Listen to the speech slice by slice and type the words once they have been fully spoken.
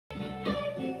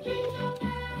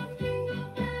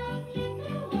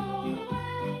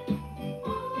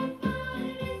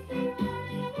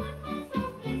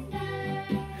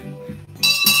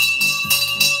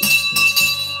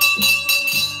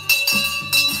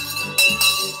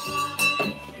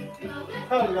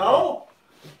Hello?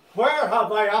 Where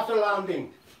have I after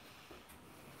landing?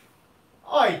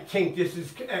 I think this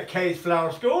is Kay's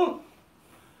Flower School.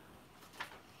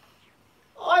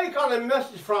 I got a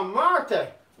message from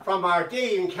Martha from RD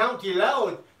in County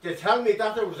Louth to tell me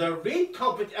that there was a wreath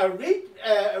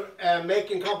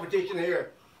making competition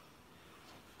here.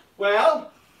 Well,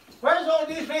 where's all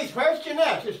these wreaths? Where's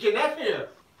Janette? Is Janette here?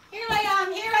 Here I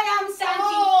am, Santi.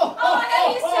 Oh,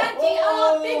 hey, Santi.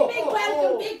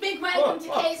 Big welcome to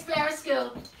Kay's Flower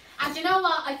School. And you know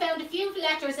what? I found a few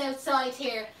letters outside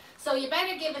here. So you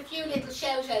better give a few little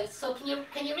shout outs. So can you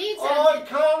read, Santi? Oh,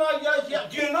 can I?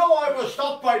 Yes. Do you know I was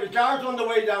stopped by the guards on the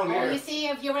way down here? Oh, you see,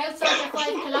 if you're outside for 5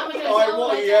 kilometres,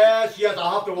 yes,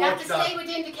 I have to watch that. You have to stay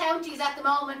within the counties at the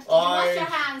moment. Did you wash your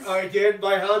hands? I did.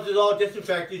 My hands is all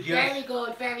disinfected, yes. Very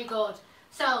good, very good.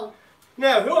 So...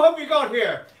 Now, who have we got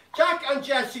here? Jack and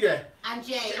Jessica. And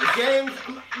James. James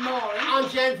Moran. And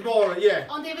James Moran, yeah.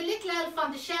 Oh, they have a little elf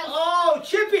on the shelf. Oh,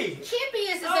 Chippy. Chippy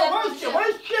is his elf on the shelf.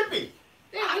 Where's Chippy?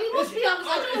 Yeah, he must be honest.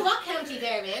 I don't know what county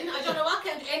they're in. I don't know what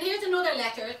county. And here's another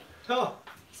letter. Oh.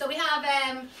 So we have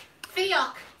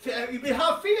Fiach. We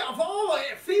have Fiach. Oh,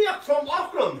 Fiach from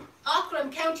Auckland.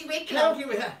 Auckland, County Wicklow.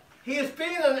 He has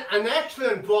been an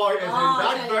excellent boy,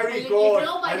 very good. You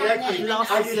know by that name.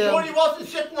 And you sure he wasn't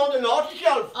sitting on the naughty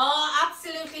shelf? Oh,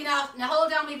 absolutely not. Now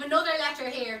hold on, we have another letter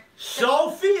here.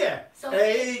 Sophia.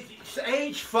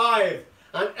 Age 5,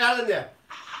 and Eleanor,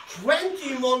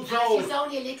 20 months old. She's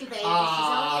only a little baby. She's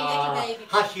only a little baby.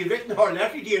 Has she written her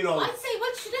letter, do you know? I'd say,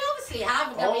 well, she obviously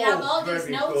have. Now we have all these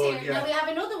notes here. Yeah. Now we have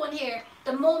another one here.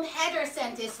 The mum Heather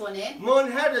sent this one in. Mum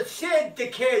Heather, Sid the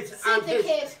kids.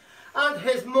 And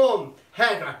his mum,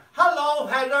 Heather. Hello,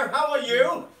 Heather, how are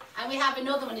you? And we have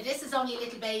another one. This is only a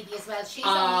little baby as well. She's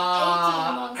only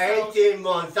 18 months old. 18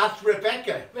 months. That's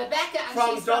Rebecca. Rebecca, and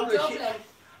she's from Dublin.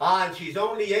 And she's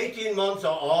only 18 months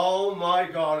old. Oh, my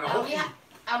God.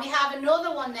 And we have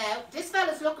another one now. This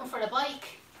fella's looking for a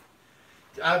bike.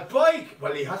 A bike?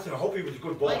 Well, he has to. I hope he was a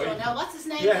good boy. I don't know. What's his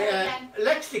name again?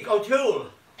 Lexic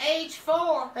O'Toole. Age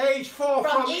 4. Age 4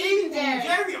 from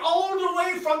Edenderry, all the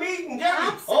way from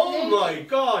Edenderry. Oh my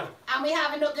God! And we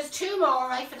have another. There's 2 more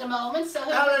right for the moment. So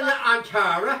Eleanor and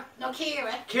Cara. No,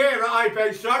 Kira. Kira, I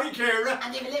beg. Sorry, Kira.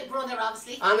 And they have a little brother,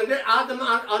 obviously. And Adam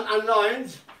and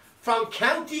Lyons from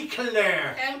County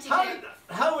Clare.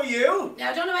 How are you? Now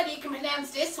I don't know whether you can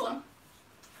pronounce this one.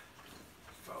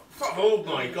 Oh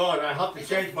my God! I have to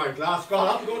change my glass. God,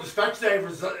 I have to go to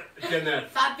Specsavers, Janette.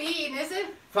 Fabine, is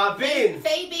it? Fabine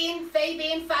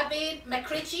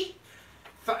McCritchie.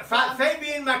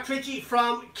 Fabine McCritchie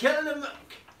from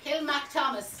Kilmac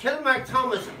Thomas,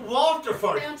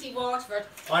 Waterford. County Waterford.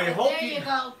 There you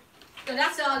go. So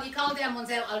that's all. You called them ones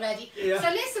out already. Yeah.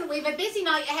 So listen, we have a busy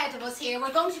night ahead of us here.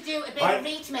 We're going to do a bit of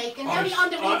wreath making. How are you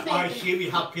on the wreath making? I see we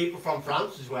have people from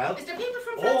France as well. Is there people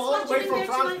from France? All the way from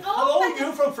France. Hello,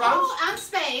 you from France? Oh, and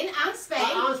Spain.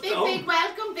 Big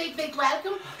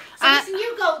welcome. So listen,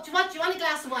 you go. Do you want a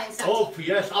glass of wine, Santi? Oh,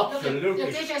 yes,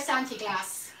 absolutely. There's your Santi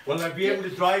glass. Will I be able to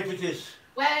drive with this?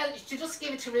 Well, you just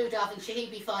give it to Rudolph and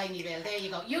he'll be fine, he will. There you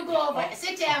go. You go over,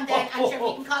 sit down then, and sure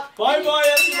we can cut. Bye,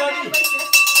 everybody.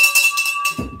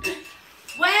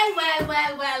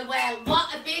 Well,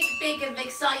 what a big of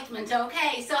excitement,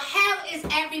 okay? So how is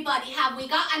everybody? Have we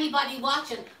got anybody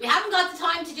watching? We haven't got the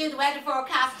time to do the weather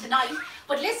forecast tonight,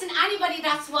 but listen, anybody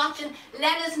that's watching,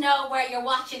 let us know where you're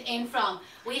watching in from.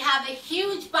 We have a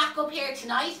huge backup here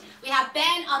tonight. We have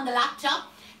Ben on the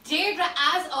laptop, Deirdre,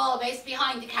 as always,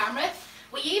 behind the camera.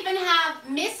 We even have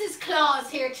Mrs. Claus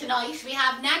here tonight. We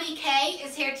have Nanny Kay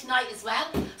is here tonight as well.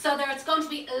 So there's going to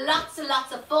be lots and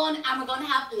lots of fun, and we're going to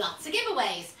have lots of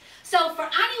giveaways. So for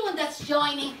anyone that's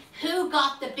joining, who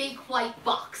got the big white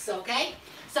box, okay?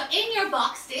 So in your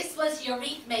box, this was your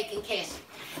wreath making kit.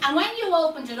 And when you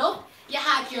opened it up, you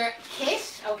had your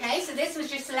kit, okay? So this was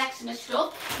your selection of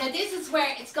stuff. Now this is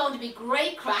where it's going to be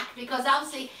great crack, because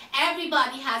obviously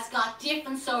everybody has got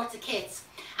different sorts of kits.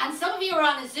 And some of you are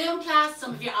on a Zoom class,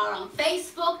 some of you are on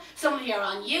Facebook, some of you are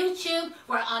on YouTube,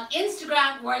 we're on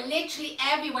Instagram, we're literally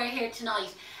everywhere here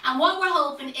tonight. And what we're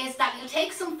hoping is that you'll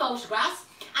take some photographs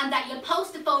and that you'll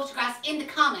post the photographs in the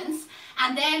comments,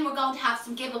 and then we're going to have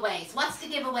some giveaways. What's the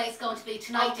giveaways going to be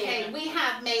tonight, Okay, Deirdre? we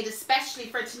have made especially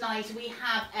for tonight, we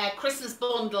have a Christmas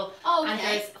bundle, okay. And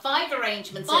there's 5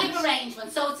 arrangements. 5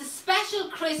 arrangements, so it's a special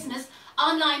Christmas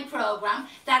online program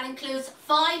that includes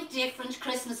 5 different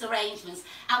Christmas arrangements.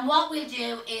 And what we'll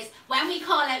do is, when we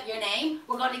call out your name,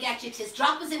 we're going to get you to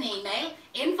drop us an email,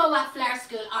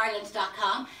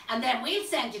 info@flowerschoolireland.com, and then we'll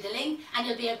send you the link, and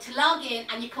you'll be able to log in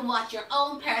and you can watch your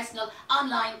own personal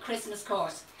online Christmas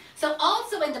course. So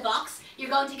also in the box, you're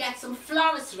going to get some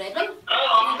florist ribbon,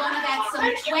 you're going to get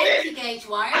some 20 gauge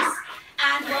wires,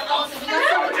 and we're also, we got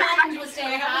someone talking to us there.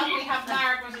 We have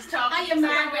Margaret who's talking. Hiya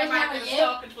Margaret, how are you?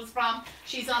 Talking to us from.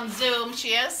 She's on Zoom, she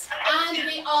is. And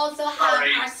we also have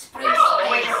our spruce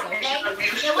base, okay?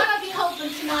 Now what I'll be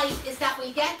hoping tonight is that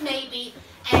we get maybe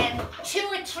 2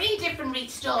 or 3 different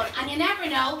wreaths done, and you never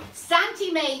know,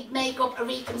 Santi may make up a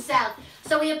wreath himself.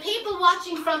 So we have people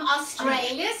watching from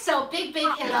Australia, so big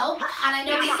hello. And I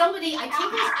know somebody, I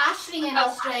think it was Ashley in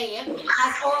Australia,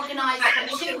 has organised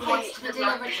for 2 kits to be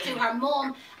delivered to her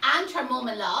mum and her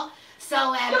mum-in-law.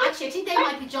 So actually I think they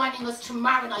might be joining us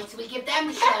tomorrow night, so we give them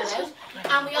the shout out.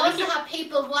 And we also have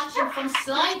people watching from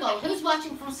Sligo. Who's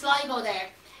watching from Sligo there?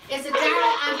 Is it Darren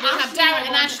and Ashley? We have Darren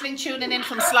and Ashley tuning in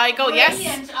from Sligo, yes.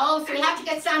 Brilliant. Oh, so we have to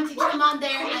get Santi to come on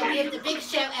there and give the big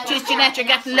shout out. Jeez, Janette, you're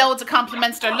getting loads of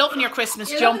compliments. They're loving your Christmas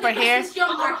jumper here. So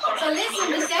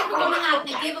listen, we said we're going to have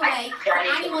a giveaway for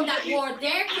anyone that wore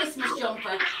their Christmas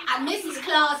jumper. And Mrs.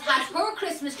 Claus has her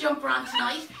Christmas jumper on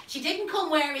tonight. She didn't come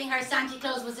wearing her Santa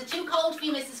Claus. Was it too cold for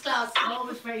you, Mrs. Claus? No, it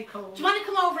was very cold. Do you want to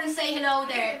come over and say hello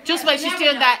there? Just while she's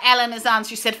doing that, Ellen is on.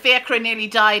 She said Fiacre nearly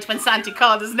died when Santa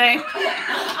called his name.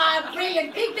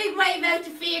 Brilliant. Big wave out to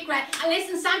Fiacre. And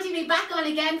listen, Santi will be back on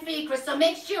again, Fiacre. So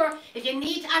make sure if you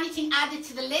need anything added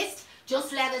to the list,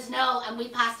 just let us know and we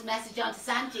pass the message on to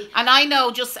Santi. And I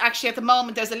know just actually at the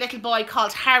moment there's a little boy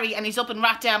called Harry and he's up in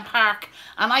Ratdown Park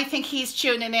and I think he's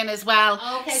tuning in as well.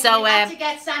 Okay, so we have to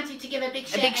get Santi to give a big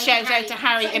shout out to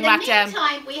Harry so in Ratdown. In the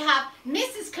meantime, we have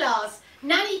Mrs. Claus.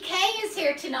 Nanny Kay is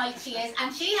here tonight, she is,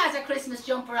 and she has her Christmas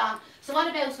jumper on. So what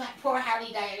about poor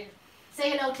Harry there?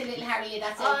 Say hello to little Harry,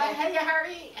 that's it. Hey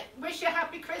Harry, wish you a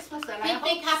happy Christmas and I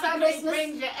big hope happy Santi Christmas.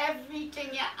 brings you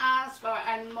everything you ask for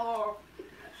and more.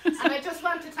 And I just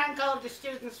want to thank all the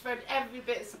students for every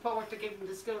bit of support they're giving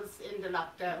the schools in the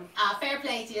lockdown. Fair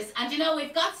play to you. And you know,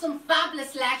 we've got some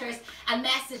fabulous letters and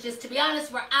messages. To be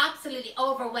honest, we're absolutely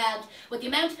overwhelmed with the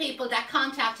amount of people that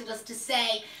contacted us to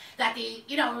say that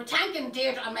we're thanking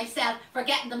Deirdre and myself for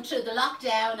getting them through the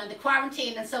lockdown and the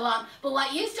quarantine and so on. But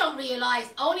what you don't realise,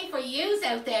 only for yous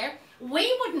out there,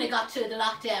 we wouldn't have got through the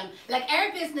lockdown. Like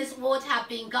our business would have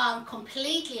been gone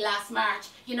completely last March,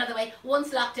 you know the way, once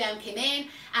lockdown came in.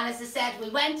 And as I said,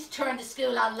 we turned the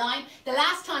school online. The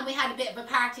last time we had a bit of a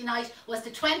party night was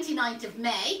the 29th of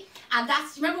May. And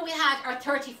remember we had our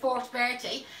 34th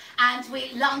birthday and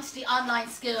we launched the online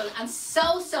school and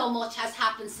so much has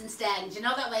happened since then. Do you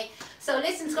know that way? So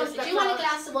listen, do you want a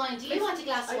glass of wine? Do you want a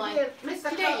glass of wine?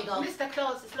 Mr.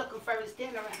 Claus is looking for his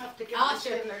dinner. I have to give him his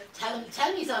dinner.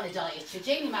 Tell me he's on a diet. So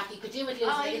Jamie Mackey could do with losing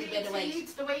a little bit of weight. He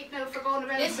needs to wait now for going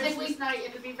around Christmas night.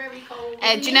 It'll be very cold.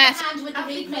 Janette. Hand with the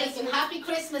wreath making. Happy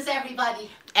Christmas, everybody.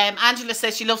 Angela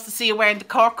says she loves to see you wearing the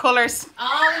Cork colours.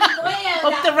 Oh,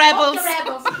 Up the rebels.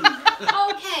 Up the rebels.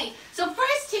 Okay, so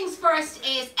first things first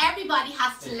is everybody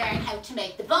has to learn how to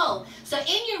make the bow. So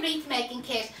in your wreath making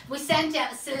kit, we sent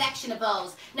out a selection of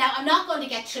bows. Now, I'm not going to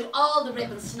get through all the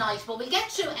ribbons tonight, but we'll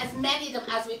get through as many of them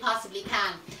as we possibly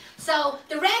can. So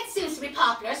the red seems to be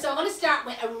popular, so I'm going to start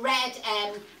with a red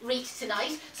wreath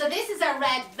tonight. So this is our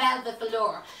red velvet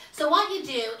velour. So what you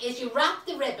do is you wrap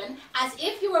the ribbon as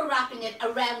if you were wrapping it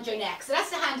around your neck. So that's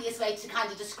the handiest way to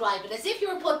kind of describe it, as if you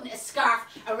were putting a scarf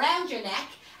around your neck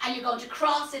and you're going to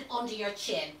cross it under your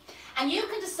chin. And you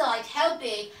can decide how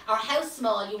big or how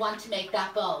small you want to make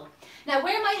that bow. Now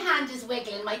where my hand is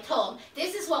wiggling, my thumb,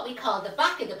 this is what we call the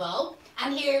back of the bow,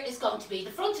 and here is going to be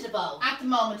the front of the bow. At the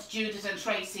moment, Judith and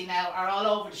Tracy now are all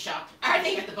over the shop trying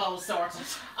to get the bows sorted.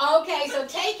 Okay, so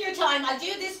take your time. I'll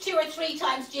do this 2 or 3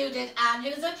 times, Judith, and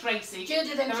who's it? Tracy.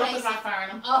 Judith and Tracy.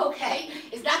 Okay,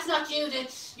 that's not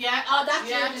Judith. Yeah. Oh, that's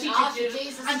Judith. Oh, Judith.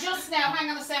 Jesus. And just now, hang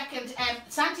on a second,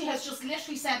 Santi has just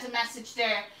literally sent a message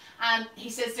there, and he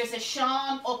says there's a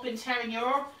Sean up in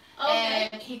Terranure. Okay.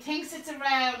 He thinks it's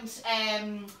around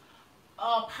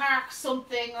Park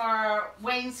something or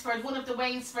Wainsford, one of the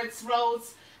Wainsford's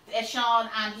roads, Sean,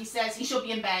 and he says he should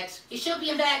be in bed. He should be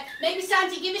in bed. Maybe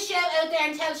Santi, give a shout out there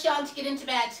and tell Sean to get into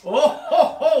bed.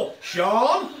 Oh,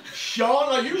 Sean,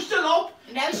 are you still up?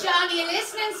 Now, Sean, are you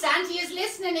listening? Santi is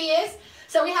listening, he is.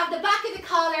 So we have the back of the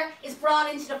collar is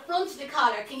brought into the front of the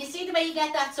collar. Can you see the way you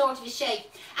get that sort of a shape?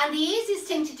 And the easiest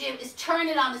thing to do is turn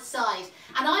it on its side.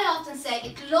 And I often say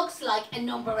it looks like a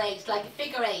number 8, like a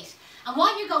figure 8. And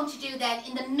what you're going to do then,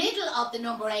 in the middle of the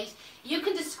number 8, you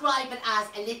can describe it as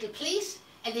a little pleat,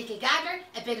 a little gather,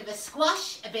 a bit of a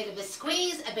squash, a bit of a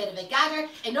squeeze, a bit of a gather.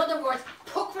 In other words,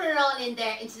 pucker it all in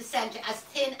there into the centre as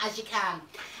thin as you can.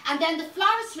 And then the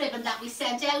florist ribbon that we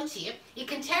sent out to you, you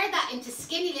can tear that into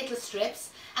skinny little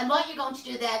strips And what you're going to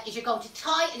do then is you're going to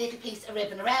tie a little piece of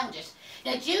ribbon around it.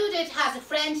 Now Judith has a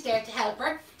friend there to help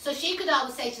her, so she could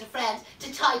always say to the friend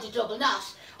to tie the double knot.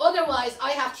 Otherwise,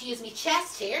 I have to use my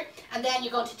chest here, and then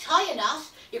you're going to tie a knot,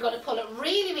 you're going to pull it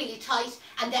really, really tight,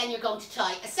 and then you're going to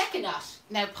tie a second knot.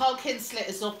 Now, Paul Kinslett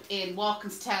is up in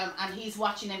Walkinstown, and he's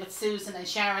watching him with Susan and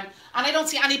Sharon, and I don't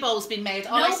see any bows being made.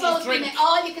 All I see is drink.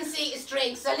 All you can see is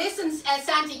drinks. So listen,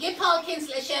 Santi, give Paul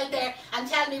Kinslett a shout there and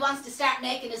tell him he wants to start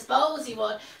making his bows, he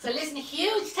would. So listen,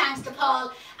 huge thanks to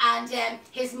Paul and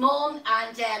his mum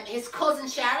and his cousin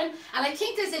Sharon. And I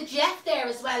think there's a Jeff there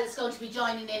as well that's going to be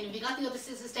joining in. Have you got the other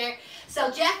sisters there?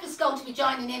 So Jeff is going to be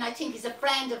joining in. I think he's a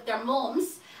friend of their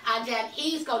mum's. And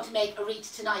he's going to make a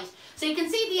wreath tonight. So you can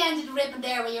see the end of the ribbon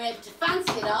there where you're able to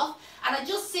fancy it off. And I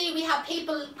just see we have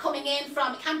people coming in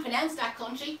from, I can't pronounce that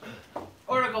country.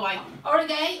 Uruguay.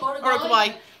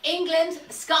 Uruguay. England,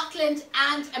 Scotland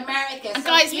and America. And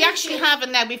so guys, we actually have it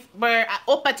now. We're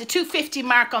up at the 250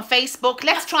 mark on Facebook.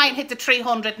 Let's try and hit the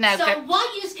 300 now. So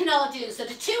what you can all do, so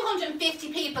the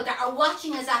 250 people that are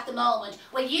watching us at the moment,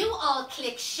 will you all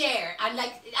click share? And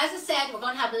like, as I said, we're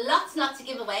going to have lots and lots of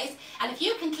giveaways. And if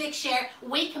you can click share,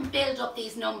 we can build up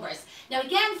these numbers. Now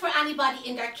again, for anybody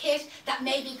in their kit that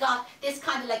maybe got this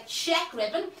kind of like check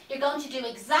ribbon, you're going to do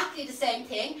exactly the same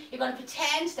thing. You're going to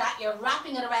pretend that you're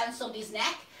wrapping it around somebody's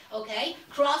neck. Okay,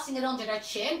 crossing it under their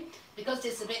chin, because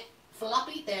this is a bit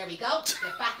floppy. There we go,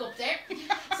 get back up there.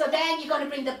 So then you're going to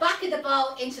bring the back of the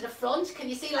bow into the front. Can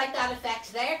you see like that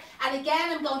effect there? And again,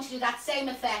 I'm going to do that same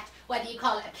effect, whether you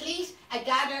call it a pleat, a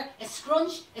gather, a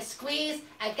scrunch, a squeeze,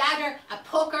 a gather, a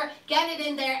pucker. Get it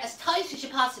in there as tight as you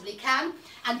possibly can.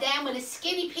 And then with a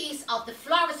skinny piece of the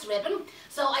florist ribbon.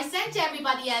 So I sent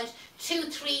everybody out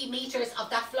 2-3 meters of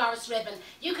that florist ribbon.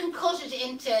 You can cut it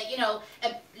into, you know,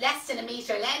 less than a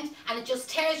meter length, and it just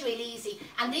tears really easy.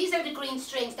 And these are the green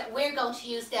strings that we're going to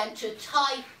use then to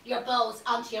tie your bows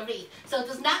onto your wreath. So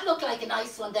does that look like a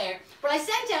nice one there? But I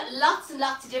sent out lots and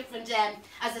lots of different,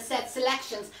 as I said,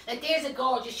 selections. Like there's a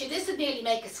gorgeous, this would nearly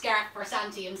make a scarf for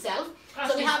Santi himself.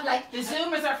 So we have like... The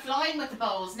Zoomers are flying with the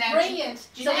bows now. Brilliant.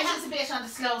 Janette is a bit on the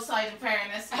slow side in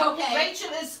fairness. Okay. Rachel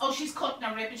is, she's cutting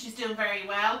her ribbon, she's doing very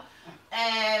well.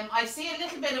 I see a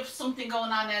little bit of something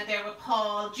going on out there with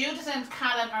Paul. Judith and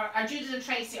Callum, or Judith and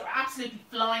Tracy are absolutely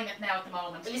flying it now at the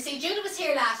moment. Well, you see, Judith was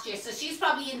here last year, so she's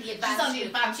probably in the advanced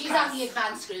group. She's on the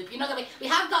advanced group. You know that we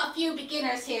have got a few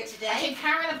beginners here today. I think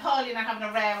Karen and Pauline are having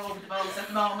a row over the bows at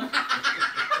the moment.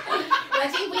 Well, I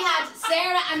think we had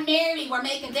Sarah and Mary were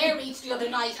making their wreaths the other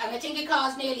night, and I think it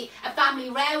caused nearly a family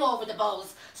row over the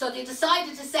bows. So they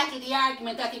decided to settle the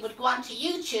argument that they would go on to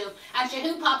YouTube, and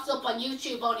who pops up on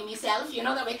YouTube? Only myself, you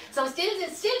know that way. So it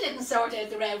still didn't sort out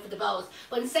the row for the bows.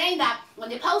 But in saying that, when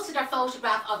they posted their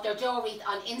photograph of their door wreath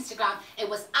on Instagram, it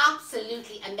was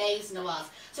absolutely amazing, it was.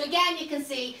 So again, you can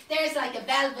see there's like a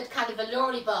velvet kind of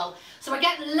velour bow. So we're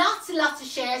getting lots and lots of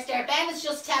shares there. Ben is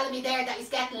just telling me there that he's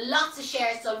getting lots of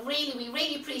shares. So really, we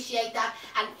really appreciate that,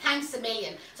 and thanks a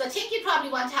million. So I think you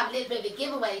probably want to have a little bit of a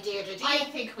giveaway, Deirdre, do you? I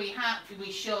think we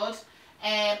should.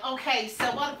 Okay, so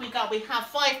what have we got? We have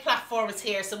 5 platforms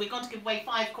here, so we're going to give away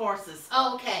 5 courses.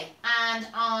 Okay. And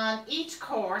on each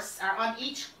course, or on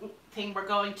each thing, we're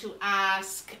going to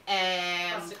ask...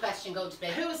 what's the question going to be?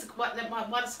 What is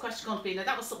the question going to be? Now,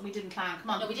 that was something we didn't plan.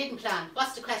 Come on. No, we didn't plan.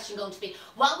 What's the question going to be?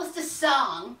 What was the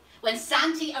song... When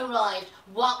Santi arrived,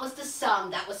 what was the song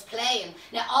that was playing?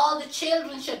 Now, all the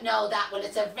children should know that one.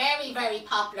 It's a very, very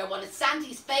popular one. It's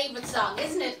Santi's favourite song,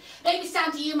 isn't it? Maybe,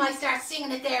 Santi, you might start singing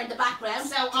it there in the background.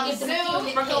 So, on Zoom,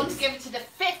 we're going to give it to the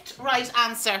 5th right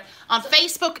answer. On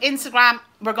Facebook, Instagram,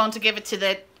 we're going to give it to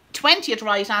the 20th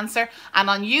right answer, and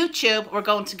on YouTube we're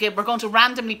going to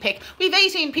randomly pick. We've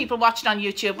 18 people watching on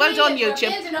YouTube. Well done, YouTube.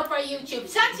 We're building up our YouTube.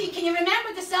 Santi, can you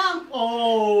remember the song?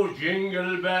 Oh,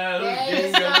 jingle bell,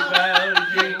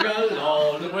 jingle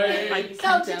all the way.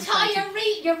 So to tie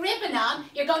your ribbon on,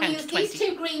 you're going to use these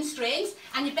 2 green strings,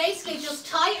 and you basically just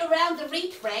tie it around the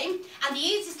wreath frame, and the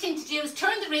easiest thing to do is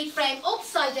turn the wreath frame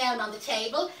upside down on the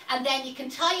table, and then you can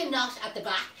tie a knot at the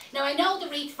back. Now I know the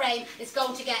wreath frame is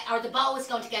going to get, or the bow is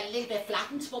going to get a little bit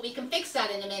flattened, but we can fix that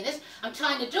in a minute. I'm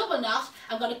tying a double knot.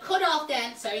 I'm going to cut off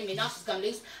then, sorry, my knot has gone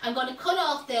loose. I'm going to cut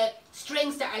off the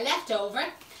strings that are left over,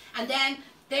 and then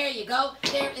there you go.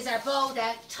 There is our bow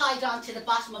then tied onto the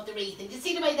bottom of the wreath. And you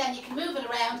see the way then you can move it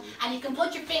around, and you can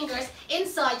put your fingers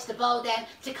inside the bow then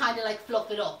to kind of like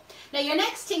fluff it up. Now your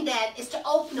next thing then is to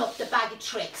open up the bag of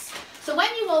tricks. So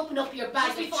when you open up your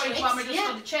bag of tricks... Just before you go on, we're just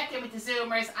going to check in with the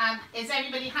Zoomers, and is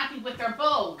everybody happy with their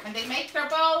bow? Can they make their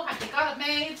bow? Have they got it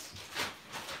made?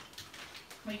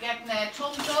 We getting a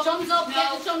thumbs up? Thumbs up, no.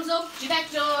 get the thumbs up. Janette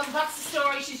does. What's the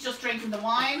story? She's just drinking the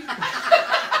wine. That's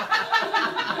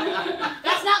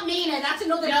not Mina, that's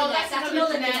another Janette. That's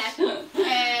another Janette.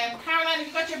 Caroline, have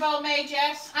you got your bowl made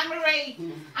yet? Anne-Marie.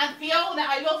 And Fiona,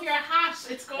 I love your hat.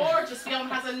 It's gorgeous.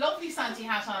 Fiona has a lovely Santy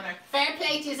hat on her. Fair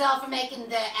play to you all for making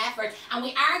the effort. And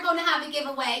we are going to have a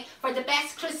giveaway for the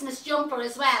best Christmas jumper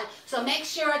as well. So make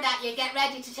sure that you get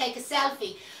ready to take a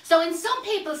selfie. So in some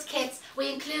people's kits,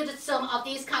 we included some of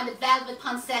these kind of velvet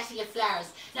poinsettia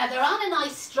flowers. Now they're on a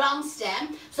nice strong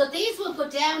stem, so these will go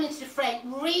down into the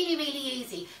frame really, really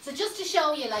easy. So just to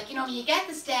show you, like, you know, when you get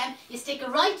the stem, you stick it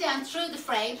right down through the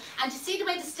frame, and you see the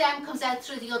way the stem comes out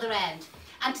through the other end.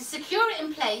 And to secure it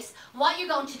in place, what you're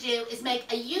going to do is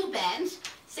make a U-bend,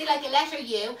 see, like a letter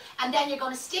U, and then you're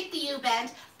going to stick the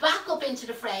U-bend back up into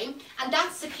the frame, and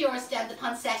that secures then the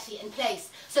poinsettia in place.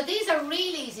 So these are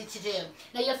really easy to do.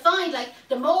 Now you'll find, like,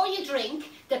 the more you drink,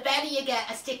 the better you get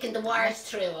at sticking the wires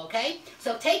through, okay?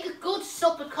 So take a good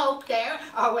sup of Coke there,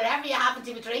 or whatever you happen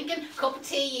to be drinking, cup of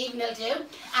tea even will do.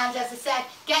 And as I said,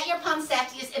 get your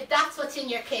poinsettias if that's what's in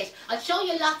your kit. I'll show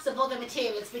you lots of other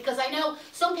materials, because I know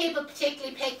some people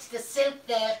particularly picked the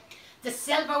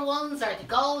silver ones, or the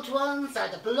gold ones, or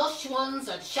the blush ones,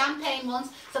 or the champagne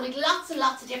ones. So we've lots and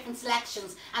lots of different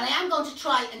selections, and I am going to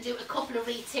try and do a couple of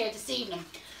wreaths here this evening.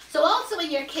 So also in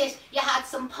your kit you had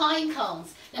some pine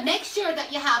cones. Now make sure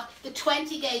that you have the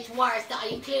 20 gauge wires that I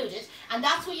included, and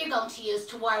that's what you're going to use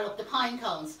to wire up the pine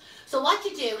cones. So what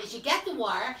you do is you get the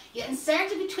wire, you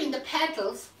insert it between the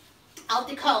petals of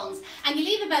the cones, and you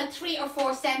leave about 3 or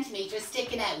 4 centimetres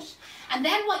sticking out. And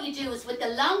then what you do is, with the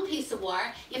long piece of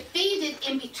wire, you feed it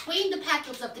in between the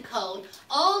petals of the cone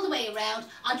all the way around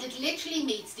until it literally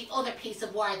meets the other piece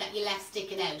of wire that you left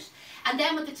sticking out. And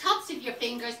then with the tops of your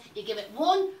fingers, you give it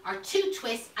 1 or 2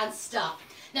 twists and stop.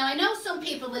 Now I know some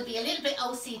people will be a little bit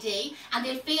OCD and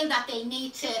they'll feel that they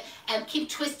need to keep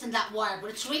twisting that wire, but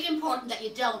it's really important that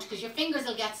you don't, because your fingers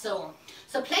will get sore.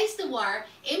 So place the wire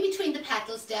in between the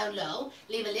petals down low,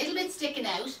 leave a little bit sticking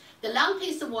out, the long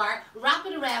piece of wire, wrap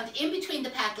it around in between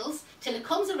the petals till it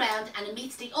comes around and it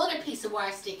meets the other piece of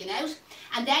wire sticking out,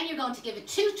 and then you're going to give it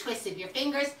 2 twists of your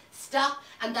fingers, stop,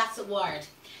 and that's it wired.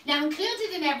 Now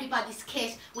included in everybody's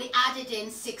kit, we added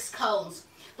in 6 cones.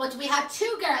 But we had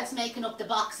 2 girls making up the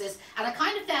boxes, and I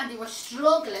kind of found they were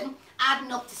struggling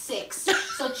adding up to 6.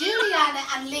 So Juliana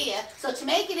and Leah, so to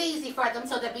make it easy for them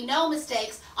so there'd be no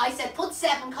mistakes, I said put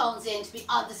 7 cones in to be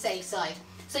on the safe side.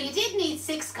 So you did need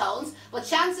 6 cones, but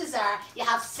chances are you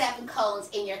have 7 cones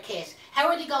in your kit. How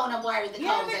are they going on wiring the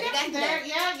cones? Are they getting there?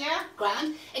 Yeah.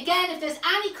 Grand. Again, if there's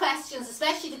any questions,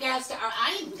 especially the girls that are,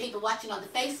 any people watching on the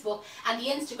Facebook and the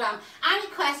Instagram, any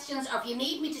questions, or if you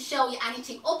need me to show you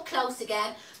anything up close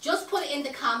again, just put it in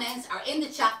the comments or in the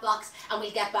chat box and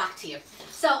we'll get back to you.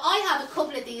 So I have a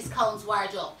couple of these cones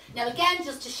wired up. Now again,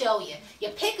 just to show you, you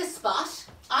pick a spot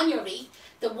on your wreath.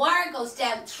 The wire goes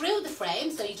down through the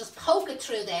frame, so you just poke it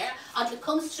through there until it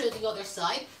comes through the other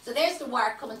side. So there's the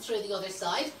wire coming through the other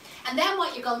side. And then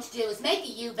what you're going to do is make a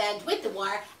U-bend with the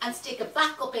wire and stick it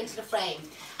back up into the frame.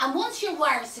 And once your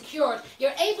wire is secured,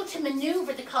 you're able to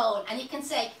manoeuvre the cone, and you can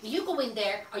say, you go in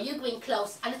there or you go in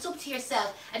close, and it's up to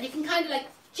yourself. And you can kind of like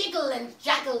jiggle and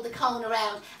jaggle the cone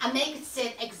around and make it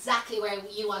sit exactly where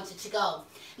you want it to go.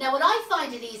 Now what I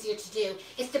find it easier to do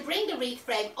is to bring the wreath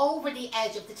frame over the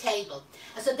edge of the table.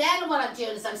 And so then what I'm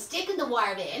doing is I'm sticking the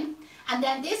wire in, and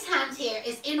then this hand here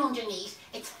is in underneath.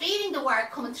 It's feeding the wire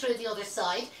coming through the other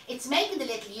side. It's making the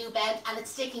little U-bend and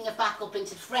it's sticking it back up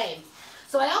into the frame.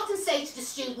 So I often say to the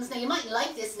students, now you might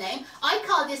like this name, I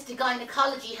call this the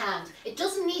gynecology hand. It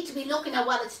doesn't need to be looking at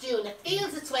what it's doing. It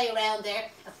feels its way around there,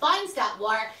 it finds that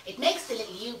wire, it makes the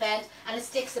little U-bend and it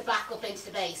sticks it back up into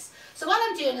the base. So what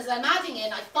I'm doing is I'm adding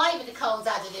in, I've 5 of the cones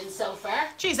added in so far.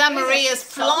 Geez, Anne-Marie is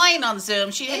flying on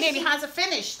Zoom. She nearly has it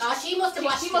finished. Oh, she must have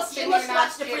watched, she must have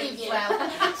watched the preview. Well.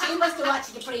 She must have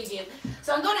watched the preview.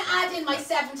 So I'm going to add in my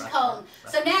 7th cone.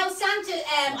 So now Santa,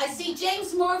 I see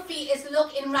James Murphy is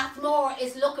in Rathmore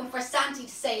is looking for Santa to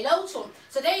say hello to him.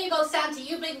 So there you go, Santa.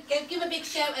 Give a big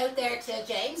shout out there to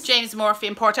James. James Murphy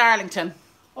in Port Arlington.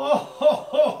 Oh, ho,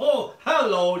 ho, ho.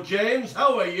 Hello, James.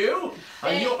 How are you?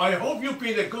 I hope you've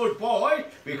been a good boy,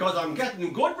 because I'm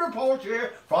getting good reports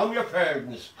here from your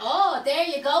parents. Oh, there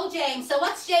you go, James. So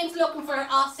what's James looking for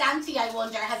off Santa, I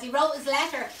wonder? Has he wrote his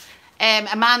letter?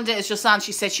 Amanda is just on.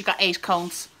 She said she got 8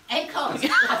 cones. 8 cones.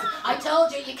 I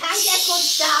told you, you can't get good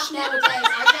staff nowadays.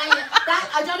 I tell you, that,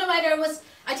 I don't know whether it was,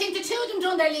 I think the 2 of them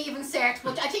done their leaving cert,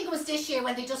 but I think it was this year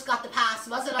when they just got the pass,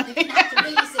 was it? Or they didn't have to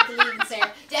really sit the leaving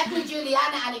cert. Definitely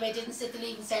Juliana anyway didn't sit the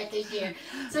leaving cert this year.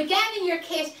 So again in your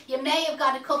kit, you may have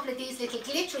got a couple of these little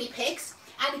glittery picks.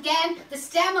 And again, the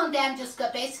stem on them just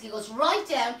basically goes right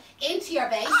down into your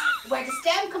base, where the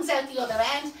stem comes out the other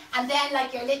end, and then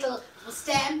like your little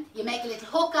stem, you make a little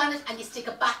hook on it and you stick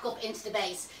it back up into the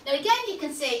base. Now again, you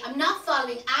can see I'm not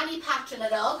following any pattern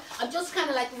at all. I'm just kind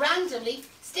of like randomly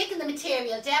sticking the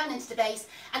material down into the base.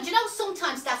 And you know,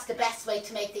 sometimes that's the best way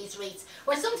to make these wreaths,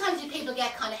 where sometimes people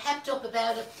get kind of hepped up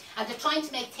about it and they're trying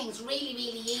to make things really,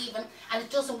 really even and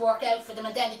it doesn't work out for them,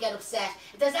 and then you get upset.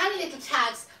 If there's any little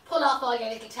tags, pull off all your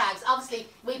little tags. Obviously,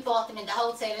 we bought them in the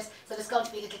wholesalers, so there's going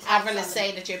to be little tags. Avril is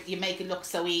saying that you make it look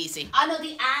so easy. I know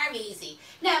they are easy.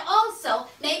 Now also,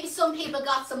 maybe some people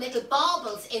got some little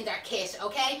baubles in their kit,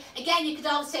 okay? Again, you could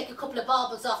always take a couple of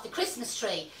baubles off the Christmas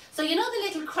tree. So you know the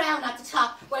little crown at the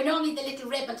top, where normally the little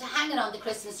ribbon to hang it on the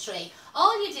Christmas tree?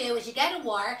 All you do is you get a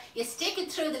wire, you stick it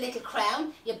through the little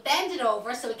crown, you bend it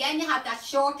over, so again you have that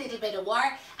short little bit of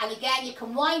wire, and again you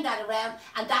can wind that around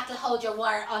and that'll hold your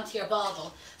wire onto your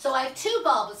bauble. So I have 2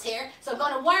 baubles here, so I'm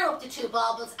going to wire up the 2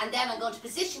 baubles and then I'm going to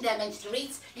position them into the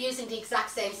wreaths using the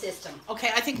exact same system. Okay,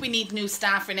 I think we need new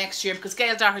staff for next year because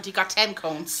Gail Doherty got 10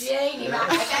 cones. Janie,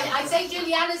 I'd say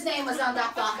Juliana's name was on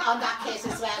that kit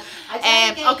as well.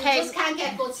 I'd say okay. you just can't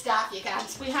get good staff, you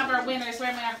can't. We have our winners. Where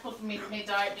am I putting me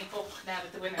book now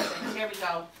at the winner thing? Here we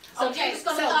go. So Jane's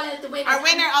going to call out the winner. Our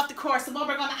winner of the course. And what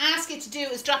we're going to ask you to do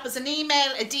is drop us an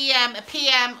email, a DM, a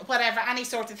PM, whatever, any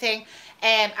sort of thing.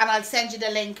 And I'll send you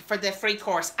the link for the free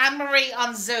course. Anne-Marie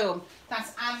on Zoom.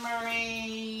 That's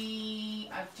Anne-Marie.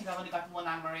 I think I've only got one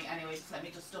Anne-Marie anyway, so let me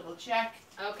just double check.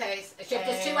 Okay, so if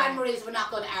there's 2 Anne-Maries, we're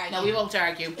not going to argue. No, we won't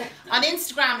argue. On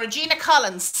Instagram, Regina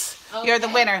Collins, you're the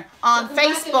winner. On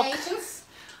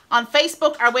So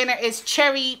Facebook, our winner is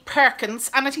Cherry Perkins,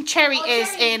 and I think Cherry is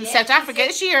in South Africa.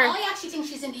 Is she? Or? I actually think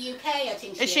she's in the UK. I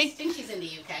think she is. I think she's in the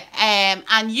UK.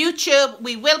 And YouTube,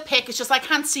 we will pick. It's just I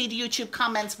can't see the YouTube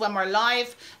comments when we're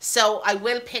live, so I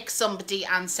will pick somebody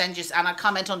and send you, and I'll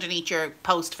comment underneath your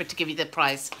post to give you the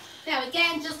prize. Now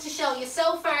again, just to show you,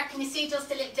 so far can you see just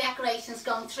the little decorations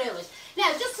going through it?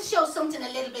 Now just to show something a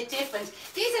little bit different,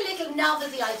 these are little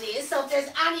novelty ideas, so if there's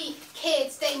any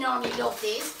kids, they normally love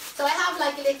these. So I have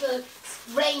like a little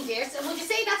reindeer, so would you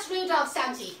say that's Rudolph,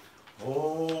 Santi?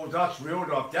 Oh, that's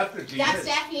Rudolph, definitely. That's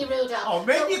definitely Rudolph. Oh,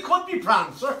 maybe it could be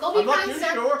Prancer. Could be I'm not Prancer.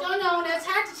 too sure. Don't know. Now it's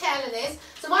hard to tell it is.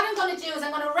 So what I'm going to do is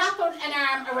I'm going to wrap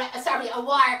a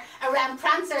wire around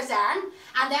Prancer's arm,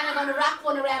 and then I'm going to wrap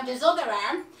one around his other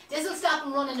arm. This will stop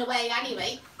him running away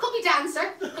anyway. Could be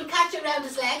Dancer. Could catch it around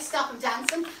his legs, stop him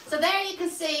dancing. So there you can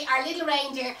see our little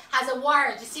reindeer has a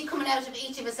wire, you see, coming out of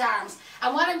each of his arms.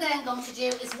 And what I'm then going to do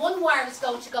is one wire is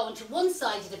going to go into one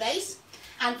side of the base,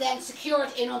 and then secure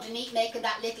it in underneath, making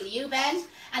that little U-bend.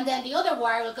 And then the other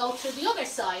wire will go through the other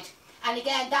side. And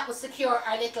again, that will secure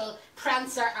our little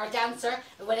Prancer or Dancer,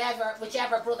 or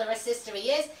whichever brother or sister he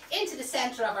is, into the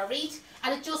centre of our wreath.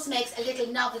 And it just makes a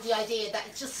little novelty idea that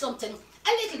it's just something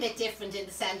a little bit different in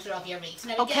the centre of your wreath.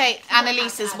 Now, okay,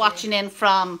 Annalise is watching in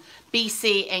from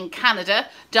BC in Canada.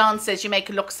 Dawn says you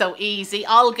make it look so easy.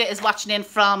 Olga is watching in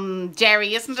from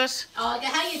Derry, isn't it? Olga,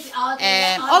 how you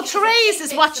Olga, Therese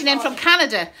is watching in from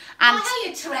Canada. And how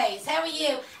you, Therese? How are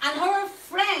you? And her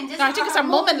friend, I think it's her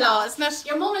mum-in-law, isn't it?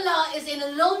 Your mum-in-law is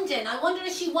in London. I wonder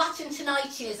if she's watching tonight.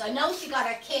 She is. I know she got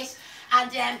her kit.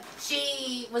 And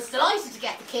she was delighted to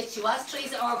get the kit, she was.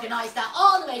 Teresa organised that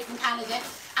all the way from Canada.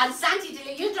 And Santi,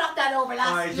 you dropped that over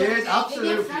last year. I did,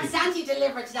 absolutely. Santi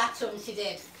delivered that to him, she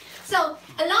did. So,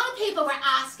 a lot of people were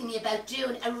asking me about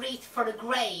doing a wreath for a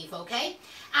grave, okay?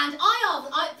 And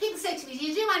people say to me, do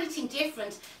you do anything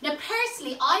different? Now,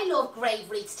 personally, I love grave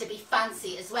wreaths to be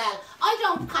fancy as well. I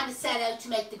don't kind of set out to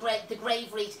make the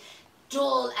grave wreath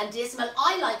dull and dismal.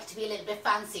 I like it to be a little bit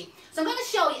fancy. So I'm going to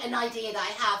show you an idea that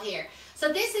I have here.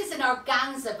 So this is an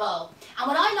organza bow, and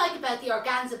what I like about the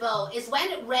organza bow is when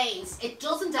it rains, it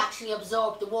doesn't actually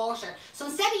absorb the water. So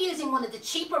instead of using one of the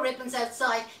cheaper ribbons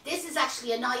outside, this is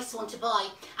actually a nice one to buy.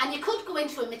 And you could go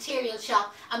into a material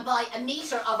shop and buy a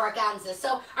metre of organza.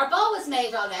 So our bow is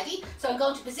made already, so I'm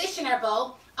going to position our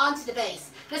bow onto the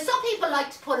base. Now some people like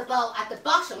to put a bow at the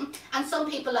bottom, and some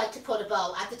people like to put a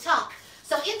bow at the top.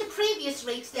 So in the previous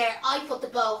wreath there, I put the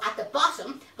bow at the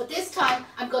bottom, but this time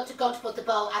I'm going to put the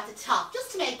bow at the top,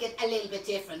 just to make it a little bit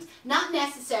different. Not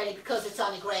necessarily because it's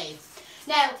on a grave.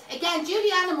 Now, again,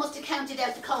 Juliana must have counted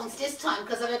out the cones this time,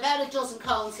 because I've about a dozen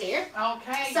cones here.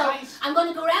 Okay, so right. I'm going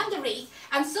to go around the wreath,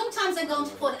 and sometimes I'm going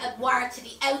to put a wire to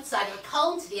the outside, or a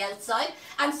cone to the outside,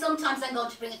 and sometimes I'm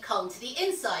going to bring a cone to the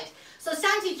inside. So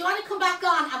Santi, do you want to come back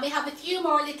on? And we have a few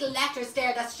more little letters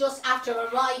there that's just after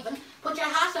arriving. Put your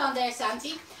hat on there,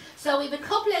 Santi. So we have a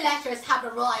couple of letters have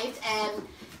arrived.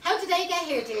 How did they get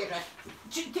here, Deirdre?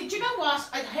 Did you know what?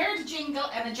 I heard a jingle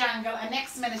and a jangle, and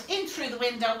next minute, in through the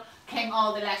window came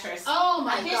all the letters. Oh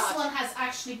my God. This one has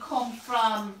actually come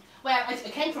from, well, it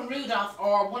came from Rudolph,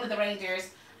 or one of the reindeers,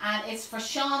 and it's for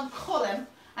Sean Cullen.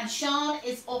 And Sean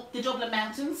is up the Dublin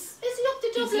Mountains. Is he up the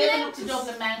Dublin He's living Mountains? up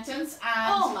the Dublin Mountains.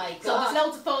 And oh my God. so there's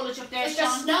loads of foliage up there, Is there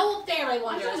Sean. snow up there, I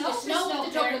wonder? I don't know Is if there there's snow snow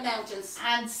up the up there. Dublin Mountains?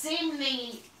 And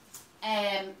seemingly,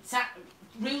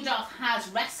 Rudolph has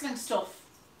wrestling stuff.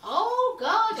 Oh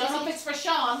God. I don't know if it's for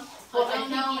Sean, but I don't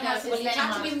think know. he has Well, his you'd name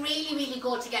have to on be it. really, really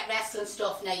good to get wrestling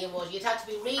stuff now, you would. You'd have to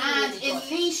be really, And really in good.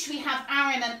 Leash we have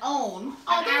Aaron and Owen.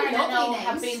 Oh, And they're Aaron and lovely Owen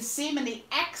have names. been seemingly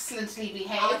excellently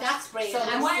behaved. Oh, that's brilliant. So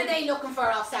and there's what are some- they looking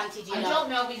for off Santi, do you I know? don't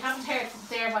know, we haven't heard from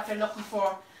there what they're looking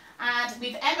for. And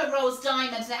we've Emma Rose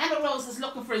Diamond. Now Emma Rose is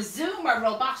looking for a Zoomer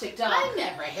robotic dog. I've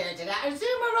never heard of that. A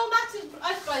Zoomer romantic.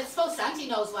 I suppose Santi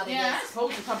knows what it Yeah, I is.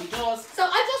 suppose he probably does. So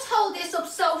I just hold this up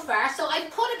so far. So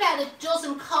I've put about a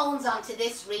dozen cones onto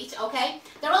this wreath, okay?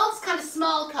 They're all kind of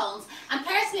small cones. And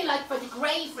personally, like for the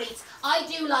grave wreaths, I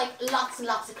do like lots and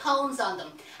lots of cones on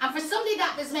them. And for somebody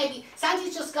that is maybe,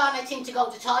 Santi's just gone, I think, to go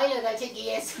to the toilet, I think he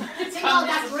is. I think all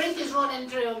that drink is running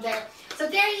through him there. So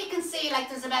there you can see, like,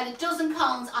 there's about a dozen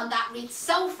cones on that wreath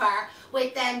so far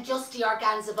with just the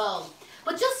organza bow.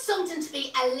 But just something to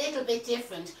be a little bit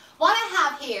different. What I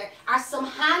have here are some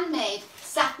handmade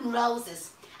satin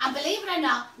roses. And believe it or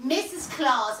not, Mrs.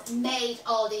 Claus made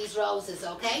all these roses,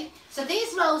 okay? So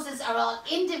these roses are all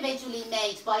individually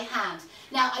made by hand.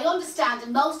 Now, I understand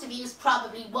that most of you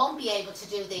probably won't be able to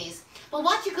do these. But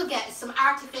what you could get is some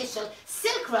artificial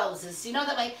silk roses, you know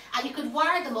that way, and you could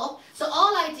wire them up. So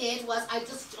all I did was, I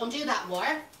just undo that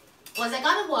wire, was I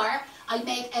got a wire, I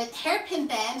made a hairpin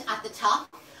bend at the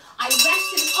top, I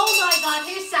rested, oh my God,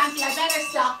 here's Santi, I better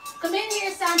stop. Come in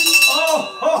here, Santi.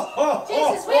 Oh,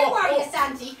 Jesus, where were you,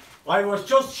 Santi? I was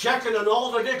just checking on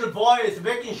all the little boys,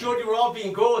 making sure they were all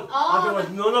being good. Oh. And there was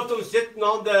none of them sitting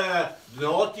on the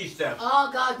naughty step. Oh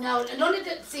God, no. None of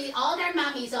the, see, all their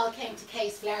mammies all came to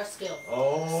Case Flower School.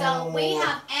 Oh. So we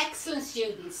have excellent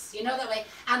students, you know that way,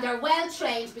 and they're well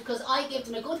trained because I give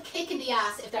them a good kick in the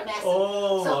ass if they're messing.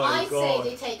 Oh, so my I'd God. say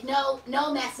they take no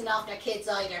messing off their kids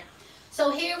either. So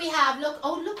here we have, look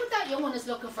what that young one is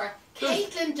looking for.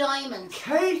 Caitlin Diamond.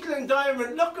 Caitlin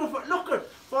Diamond looking for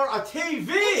a TV.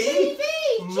 A TV!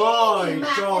 My Gee,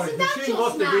 Matt, God, isn't that she just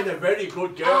must have mad? been a very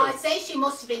good girl. Oh, I'd say she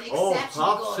must have been exceptionally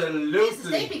Oh, good. absolutely. Jesus,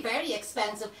 they'd be very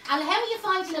expensive. And how are you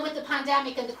finding it with the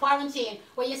pandemic and the quarantine?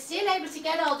 Were you still able to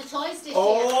get all the toys this year?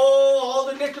 Oh, all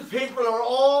the little people are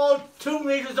all 2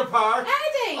 meters apart.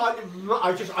 Are they?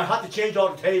 I had to change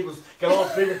all the tables, get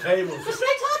all bigger tables. But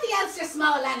I thought the elves are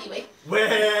small anyway.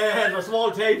 Well, the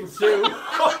small tables too.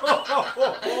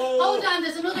 Hold on,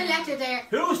 there's another letter there.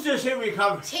 Who's this here we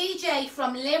have? TJ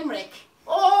from Limerick.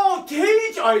 Oh,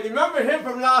 TJ, I remember him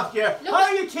from last year. Look,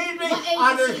 How you TJ? what age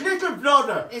And is his he? little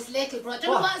brother. His little brother.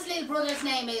 Don't know what his little brother's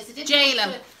name is. It didn't Jalen. come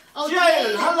to it. Oh,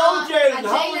 Jalen. Hello, Jalen. And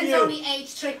How are Jalen's you? only age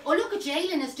 3. Oh, look at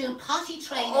Jalen is doing potty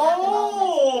training at the moment.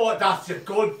 Oh, that's a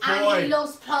good And boy. he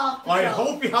loves Paw Patrol. I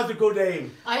hope he has a good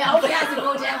aim. I hope he has a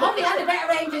good day. I hope he had a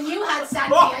better aim than you had,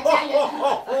 Santi, I tell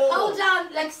you. Hold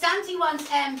on, like Santi wants,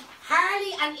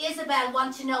 Harley and Isabel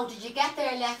want to know, did you get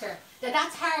their letter?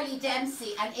 That's Harley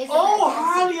Dempsey and Isabel Oh,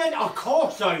 Dempsey. Harley, of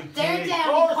course I did. They're down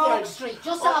Of in course I Cork did. Street,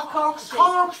 just off Cork Street.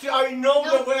 Cork Street, I know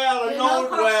No, it well, I you know it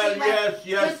Cork well, Street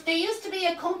yes. There used to be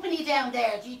a company down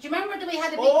there. Do you remember that we had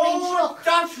a big green Oh, truck?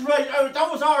 that's right,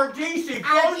 that was our DC, RDC,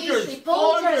 Bulgers,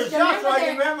 Bulgers, do you that's right, I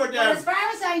them? remember Well, them. as far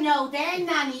as I know, their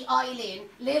nanny Eileen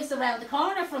lives around the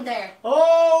corner from there.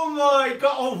 Oh my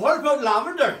God, oh, what about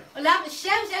Lavender? Well,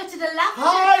 shout out to the Lavender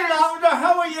Hi girls. Lavender,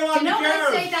 how are you Do on you know the when I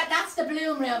girls? say that? That's the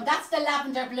bloom room. That's the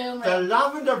Lavender bloom room. The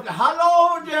Lavender,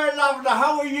 hello there Lavender,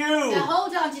 how are you? Now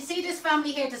hold on, do you see this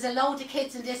family here? There's a load of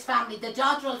kids in this family, the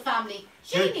Dodrell family.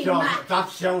 Good Jeannie job. Mac. That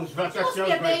sounds Must be a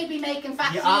great. baby making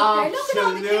factory Yeah, up there. Look at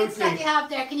all the kids that absolutely. you have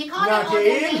there. Can you call out all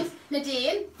their Nadine. names?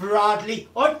 Nadine. Bradley,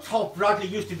 I thought Bradley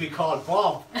used to be called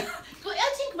Bob. But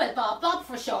I think about Bob. Bob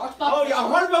for short. Bob Oh for yeah,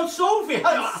 short. what about Sophie?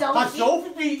 Has Sophie.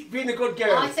 Sophie been a good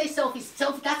girl? I'd say Sophie.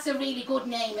 Sophie, that's a really good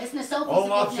name, isn't it? Sophie's Oh,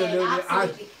 a good name. absolutely.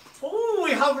 Absolutely. Oh,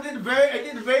 we have a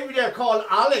little baby there called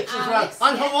Alex as well. Alex,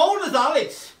 And yeah. how old is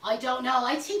Alex? I don't know.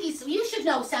 I think he's. You should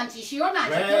know, Santi. It's your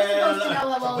magic. You're supposed to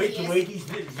know how old he is. wait,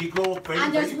 he grow up very,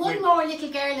 And there's very one quick. more little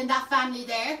girl in that family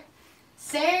there.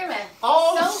 Sarah.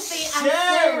 Oh, Sophie and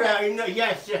Sarah. I know,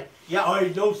 yes, yeah, I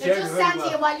know They're Sarah just very Santi,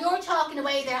 well. while you're talking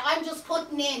away there, I'm just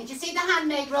putting in. Do you see the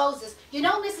handmade roses? You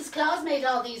know Mrs. Claus made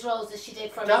all these roses she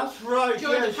did for me. That's right,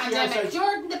 During the yes, pandemic. yes.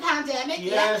 During the pandemic, yeah,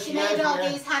 Yes, she yes, made all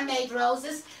yes. these handmade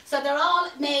roses. So they're all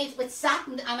made with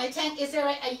satin, and I think, is there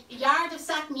a yard of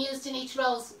satin used in each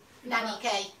rose? Nanny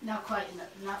K? Not quite,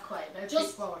 not quite. About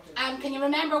Just, can you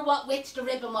remember what width the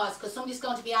ribbon was? Because somebody's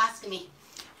going to be asking me.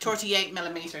 38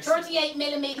 millimetres. 38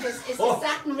 millimetres is the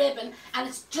satin ribbon, and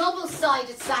it's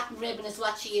double-sided satin ribbon is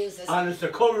what she uses. And it's the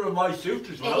colour of my suit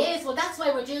as well. It is. Well, that's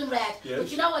why we're doing red. Yes.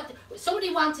 But you know what?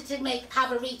 Somebody wanted to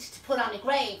have a wreath to put on a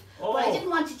grave, but I didn't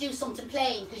want to do something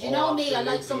plain because you know me, I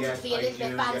like something to be a little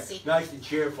bit fancy. Yeah. Nice and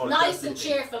cheerful. Nice and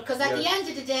cheerful, because at the end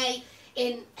of the day,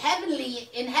 in heavenly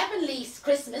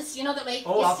Christmas, you know that way,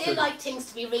 you still like things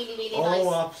to be really, really nice.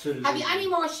 Oh, absolutely. Have you any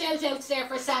more shout-outs there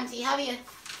for Santi? Have you?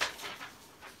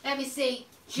 Let me see.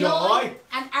 Joy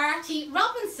and Artie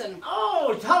Robinson.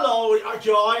 Oh, hello,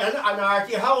 Joy and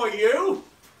Artie. How are you?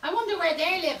 I wonder where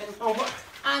they're living. Oh,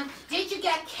 and did you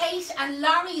get Kate and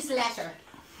Laurie's letter?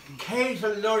 Kate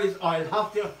and Laurie's, I'll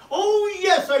have to... Oh,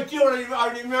 yes, I do.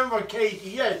 I remember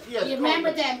Katie. Yes. You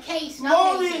remember them, Kate,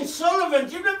 not Maureen Sullivan,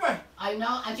 do you remember? I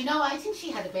know, and you know, I think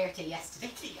she had a birthday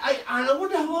yesterday. And I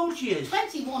wonder how old she is.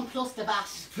 21 plus the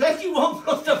VAT. 21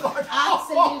 plus the VAT.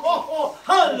 Absolutely.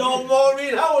 Hello,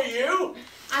 Maureen, how are you?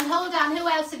 And hold on, who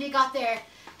else have you got there?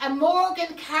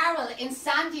 Morgan Carroll in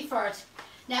Sandyford.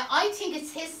 Now, I think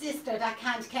it's his sister that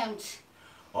can't count.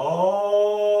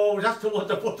 Oh, that's the one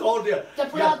that put all the... They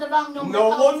put all the wrong number. No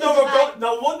wonder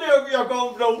we are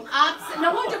going broke.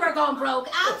 No wonder we're going broke.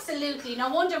 Absolutely, no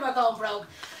wonder we're going broke.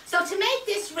 So to make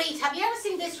this wreath, have you ever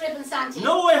seen this ribbon, Santi?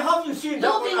 No, I haven't seen that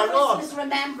one at all. Christmas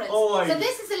remembrance. Oh, so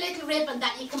this is a little ribbon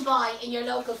that you can buy in your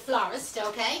local florist,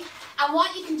 okay? And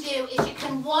what you can do is you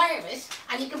can wire it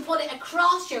and you can put it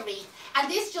across your wreath. And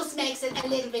this just makes it a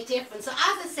little bit different. So as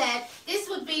I said, this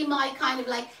would be my kind of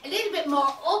like a little bit more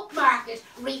upmarket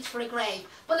wreath for a grave.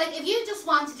 But like if you just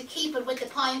wanted to keep it with the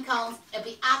pine cones, it'd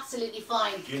be absolutely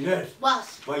fine. Janette.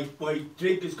 What? My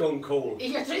drink is going cold.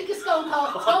 Your drink is going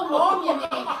cold. It's going warm, you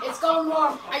mean? It's going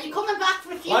warm. Are you coming back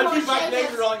for a few more I'll be back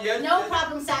later on, yes. No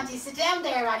problem, Santi. Sit down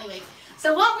there anyway.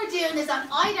 So what we're doing is on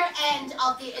either end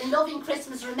of the Loving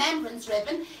Christmas Remembrance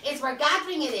ribbon is we're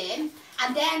gathering it in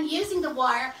and then using the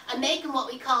wire and making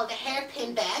what we call the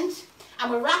hairpin bend, and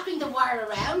we're wrapping the wire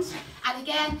around, and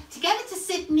again to get it to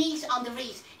sit neat on the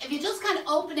wreath, if you just kind of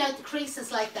open out the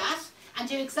creases like that and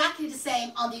do exactly the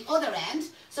same on the other end.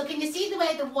 So can you see the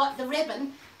way the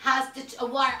ribbon has a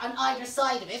wire on either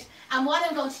side of it, and what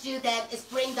I'm going to do then is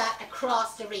bring that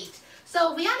across the wreath.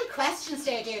 So, we any questions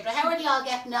there, Deirdre? How are they all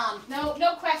getting on?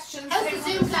 No questions. How's the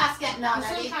Zoom class getting on?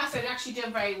 The Zoom class are actually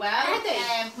doing very well. Are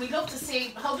they? We'd love to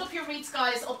see, hold up your wreaths,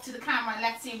 guys, up to the camera and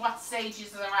let's see what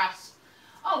stages they're at.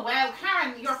 Oh, wow,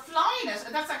 Karen, you're flying it.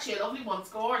 That's actually a lovely one. It's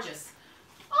gorgeous.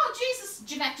 Oh, Jesus,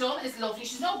 Janette Dunn is lovely.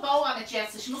 She's no bow on it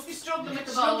yet, so she must be struggling with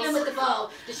the bow. Struggling with the bow.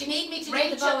 Does she need me to do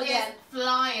the bow again? Is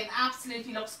flying.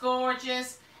 Absolutely looks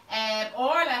gorgeous.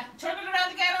 Orla, turn it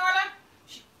around again, Orla.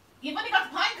 You've only got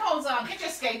the pine cones on. Get your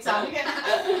skates on again.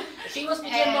 She must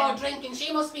be doing more drinking.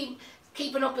 She must be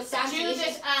keeping up with Santi.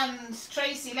 Judith and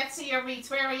Tracy, let's see your wreaths.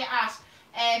 Where are you at?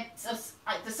 So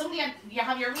there's somebody, you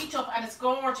have your wreath up and it's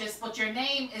gorgeous, but your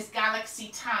name is Galaxy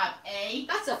Tab A.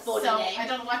 That's a funny name. I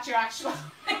don't know what your actual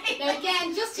name. Now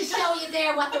again, just to show you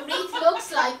there what the wreath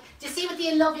looks like, to see what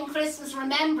the Loving Christmas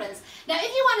Remembrance. Now if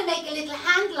you want to make a little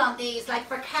handle on these, like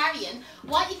for carrying,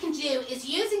 what you can do is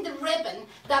using the ribbon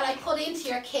that I put into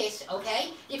your kit,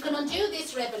 okay? You can undo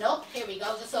this ribbon up, here we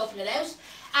go, just open it out,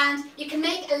 and you can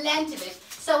make a length of it.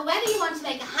 So whether you want to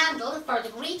make a handle for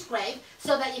the wreath grave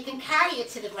so that you can carry it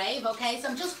to the grave, okay? So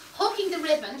I'm just hooking the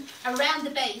ribbon around the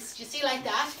base, do you see, like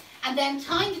that? And then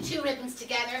tying the two ribbons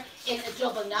together in a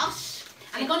double knot.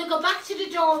 And I'm going to go back to the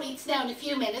door wreaths now in a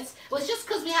few minutes. It was just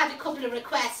because we had a couple of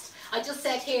requests. I just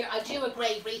said here, I'll do a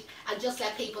grave wreath and just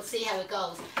let people see how it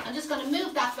goes. I'm just going to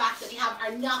move that back so we have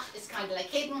our knot is kind of like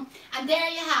hidden. And there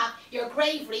you have your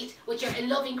grave wreath with your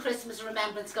Loving Christmas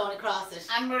Remembrance going across it.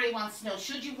 Anne-Marie wants to know,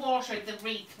 should you water the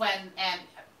wreath when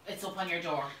it's up on your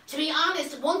door? To be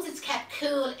honest, once it's kept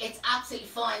cool, it's absolutely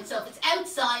fine. So if it's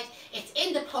outside, it's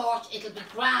in the porch, it'll be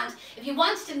grand. If you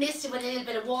wanted to mist it with a little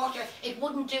bit of water, it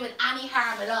wouldn't do it any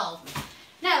harm at all.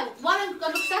 Now, what I'm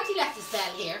going to look, Santi left his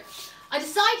bell here. I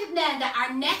decided then that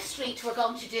our next wreath we're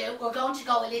going to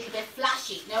go a little bit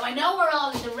flashy. Now I know we're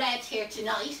all in the red here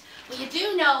tonight, but you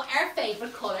do know our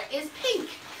favourite colour is pink.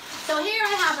 So here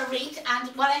I have a wreath, and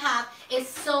what I have is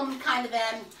some kind of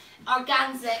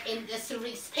organza in the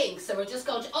cerise pink. So we're just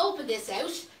going to open this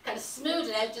out, kind of smooth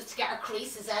it out just to get our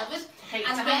creases out of it. Okay,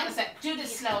 and then, do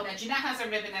this slow now. Janette has a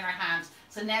ribbon in her hand.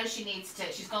 So now she's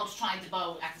going to try the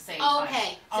bow at the same time.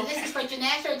 Okay, so this is for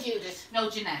Janette or Judith? No,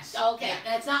 Janette. Okay,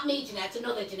 yeah. It's not me, Janette, it's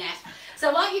another Janette.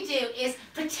 So what you do is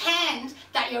pretend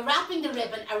that that you're wrapping the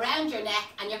ribbon around your neck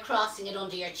and you're crossing it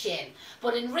under your chin.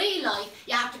 But in real life,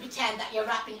 you have to pretend that you're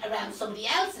wrapping around somebody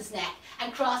else's neck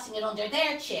and crossing it under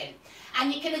their chin.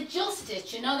 And you can adjust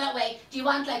it, you know, that way. Do you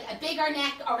want like a bigger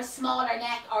neck or a smaller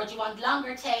neck, or do you want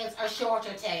longer tails or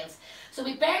shorter tails? So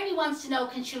Bernie wants to know,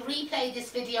 can she replay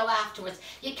this video afterwards?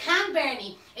 You can,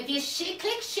 Bernie, if you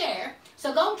click share.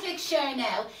 So go and click share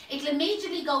now. It'll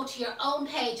immediately go to your own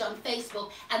page on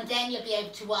Facebook, and then you'll be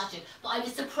able to watch it. But I have a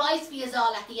surprise for you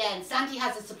all at the end. Santi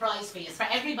has a surprise for you. For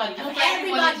everybody. For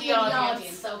everybody in the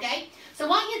audience, okay? So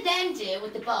what you then do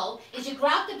with the bow is you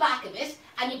grab the back of it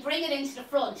and you bring it into the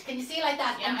front. Can you see like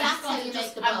that? Yeah, and that's how you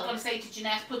make the bow. I'm going to say to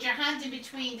Janette, put your hand in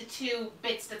between the two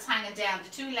bits that's hanging down, the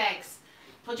two legs.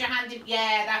 Put your hand in,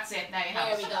 yeah, that's it, now you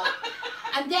have it. There we go.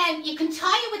 And then you can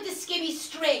tie it with the skinny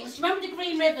strings. Remember the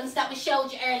green ribbons that we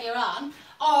showed you earlier on?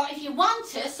 Or if you want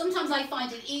to, sometimes I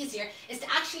find it easier, is to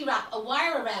actually wrap a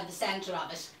wire around the centre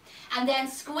of it. And then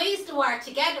squeeze the wire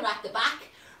together at the back,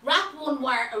 wrap one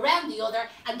wire around the other,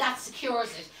 and that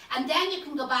secures it. And then you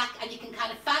can go back and you can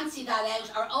kind of fancy that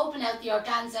out, or open out the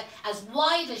organza as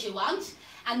wide as you want.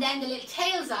 And then the little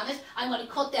tails on it, I'm going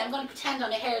to cut them. I'm going to pretend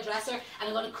I'm a hairdresser, and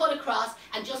I'm going to cut across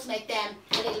and just make them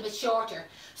a little bit shorter.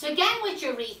 So again, with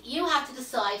your wreath, you have to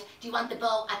decide, do you want the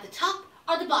bow at the top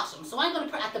or the bottom? So I'm going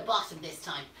to put it at the bottom this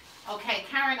time. Okay,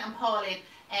 Karen and Pauline,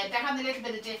 they're having a little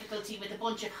bit of difficulty with a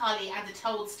bunch of holly and the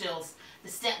toadstools. The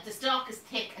stalk is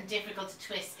thick and difficult to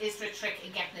twist. Is there a trick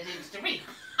in getting it into the wreath?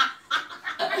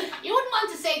 You wouldn't want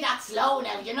to say that slow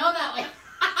now, you know that way.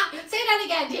 Say that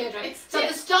again, Deirdre. So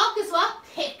the stalk is what?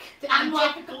 Thick and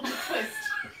difficult to twist.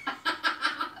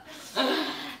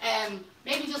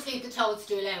 Maybe just leave the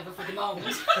toadstool over for the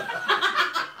moment.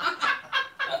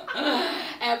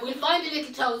 We'll find a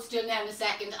little toadstool now in a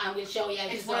second, and we'll show you how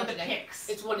to It's one of the picks.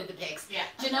 It's one of the picks. Yeah.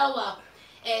 Do you know what?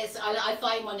 I'll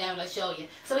find one now and I'll show you.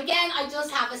 So again, I just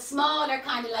have a smaller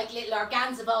kind of like little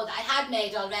organza bow that I had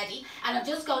made already, and I'm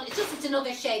just going, it's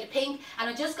another shade of pink, and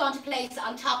I'm just going to place it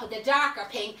on top of the darker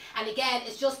pink, and again,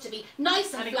 it's just to be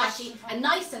nice and flashy and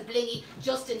nice and blingy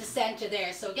just in the centre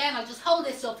there. So again, I'll just hold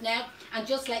this up now and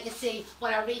just let you see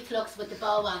what our wreath looks with the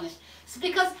bow on it. So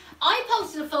because I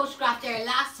posted a photograph there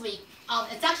last week,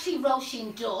 it's actually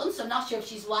Roisin Dunn, so I'm not sure if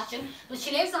she's watching, but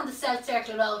she lives on the South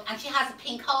Circle Road and she has a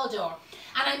pink hall door.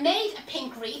 And I made a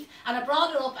pink wreath and I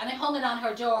brought it up and I hung it on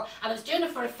her door, and I was doing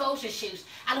it for a photo shoot,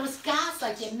 and it was gas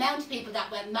like the amount of people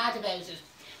that went mad about it.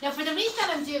 Now for the wreath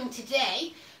that I'm doing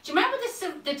today, do you remember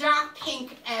the dark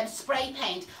pink spray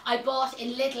paint I bought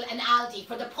in Lidl and Aldi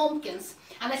for the pumpkins?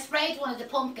 And I sprayed one of the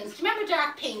pumpkins. Do you remember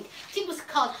dark pink? I think it was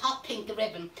called Hot Pink, the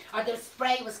ribbon, or the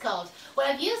spray was called. Well,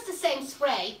 I've used the same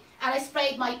spray, and I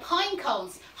sprayed my pine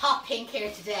cones hot pink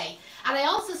here today. And I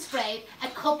also sprayed a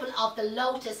couple of the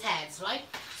lotus heads, right?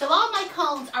 So all my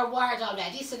cones are wired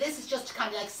already, so this is just to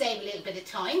kind of like save a little bit of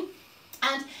time.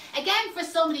 And again, for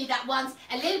somebody that wants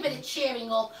a little bit of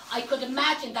cheering up, I could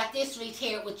imagine that this wreath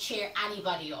here would cheer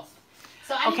anybody up.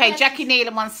 So okay, Jackie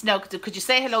Neelan wants to know, could you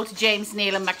say hello to James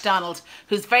Neelan MacDonald,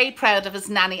 who's very proud of his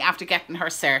nanny after getting her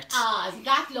cert? Ah, isn't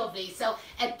that lovely? So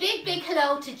a big, big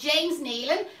hello to James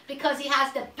Neelan, because he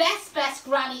has the best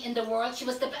granny in the world. She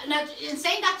was the, now in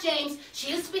saying that, James,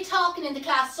 she used to be talking in the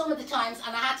class some of the times,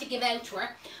 and I had to give out to her.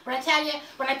 But I tell you,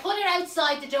 when I put her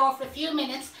outside the door for a few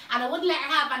minutes and I wouldn't let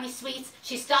her have any sweets,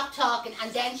 she stopped talking,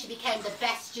 and then she became the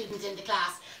best student in the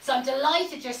class. So I'm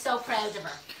delighted you're so proud of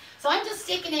her. So I'm just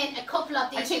sticking in a couple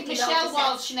of these. I think Michelle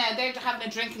Walsh now, they're having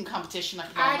a drinking competition at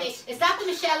the moment. Is that the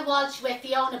Michelle Walsh with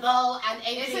Fiona Ball and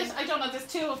Adrian? Is it? I don't know, there's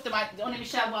two of them. Only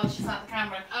Michelle Walsh is on the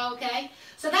camera. Okay,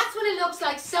 so that's what it looks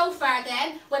like so far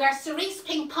then, with our cerise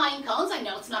pink pine cones. I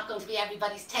know it's not going to be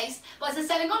everybody's taste, but as I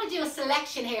said, I'm going to do a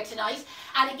selection here tonight.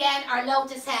 And again, our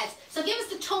lotus heads. So give us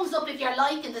the thumbs up if you're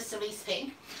liking the cerise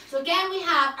pink. So again, we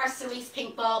have our cerise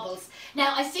pink baubles.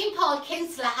 Now, I've seen Paul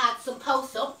Kinsella had some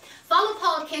posts up. Follow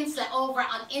Paul Kinsella over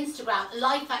on Instagram,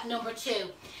 life at #2.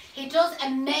 He does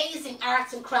amazing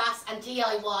arts and crafts and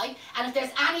DIY. And if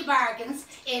there's any bargains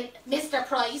in Mr.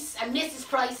 Price and Mrs.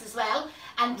 Price as well,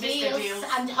 and deals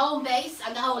and home base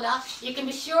and the whole lot, you can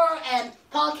be sure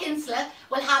Paul Kinsella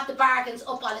will have the bargains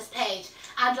up on his page.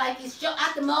 And like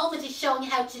at the moment, he's showing you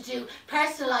how to do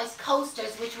personalised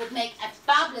coasters, which would make a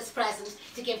fabulous present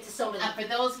to give to somebody. And for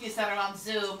those of you that are on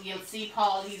Zoom, you'll see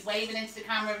Paul. He's waving into the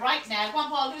camera right now. Come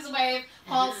on, Paul, who's a wave?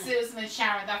 Paul, Susan and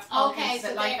Sharon. That's Paul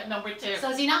Kinsella, life at #2. So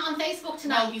is he not on Facebook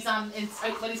tonight? No, he's on.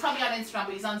 Well, he's probably on Instagram,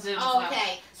 but he's on Zoom as well.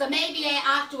 Okay, so maybe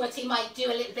afterwards he might do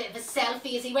a little bit of a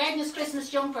selfie. Is he wearing his Christmas Christmas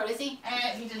jumper, is he?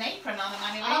 He had an apron on him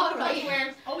anyway. Oh, right. He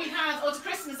has. Oh, it's a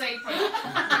Christmas apron.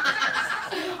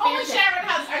 Oh, Sharon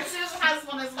has, or Susan has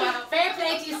one as well. Fair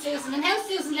play to you, Susan. And how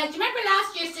Susan, like, do you remember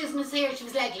last year Susan was here, she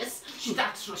was legless? She was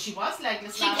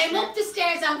legless She last came year. up the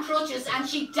stairs on crutches and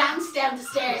she danced down the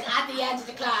stairs at the end of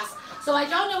the class. So I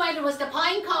don't know whether it was the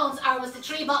pine cones or it was the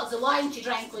 3 bottles of wine she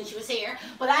drank when she was here.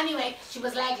 But anyway, she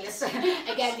was legless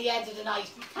again the end of the night.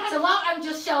 So what I'm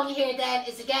just showing you here then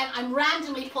is, again, I'm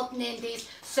randomly putting in these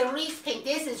cerise pink.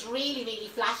 This is really, really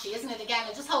flashy, isn't it? Again,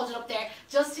 I'll just hold it up there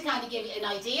just to kind of give you an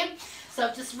idea.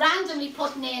 So just randomly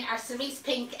putting in our cerise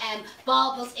pink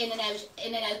baubles in and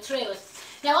out through it.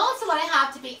 Now also what I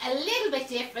have to be a little bit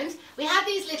different, we had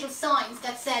these little signs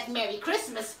that said Merry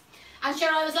Christmas. And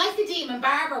sure, I was like the demon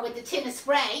barber with the tin of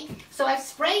spray, so I've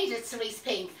sprayed it cerise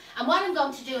pink. And what I'm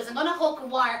going to do is I'm going to hook a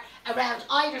wire around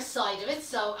either side of it.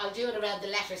 So I'll do it around the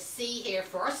letter C here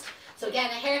first. So again,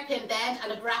 a hairpin bend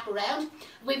and a wrap around.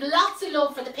 We've lots of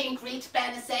love for the pink wreath,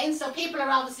 Ben is saying, so people are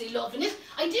obviously loving it.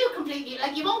 I do completely,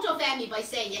 like, you won't offend me by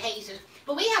saying you hate it,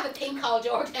 but we have a pink hall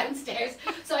door downstairs,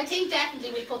 so I think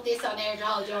definitely we put this on air, the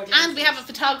hall door downstairs. And we have a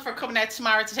photographer coming out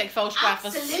tomorrow to take photographs.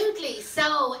 Absolutely.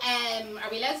 So,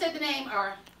 are we allowed to say the name,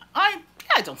 or?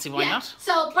 I don't see why not.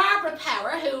 So Barbara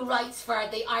Power, who writes for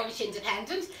the Irish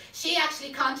Independent, she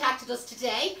actually contacted us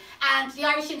today, and the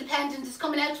Irish Independent is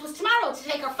coming out to us tomorrow to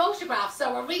take our photographs,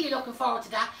 so we're really looking forward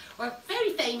to that. We're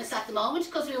very famous at the moment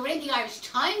because we were in the Irish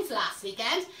Times last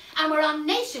weekend, and we're on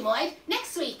Nationwide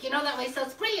next week, you know that way, so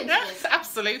it's brilliant. Yes,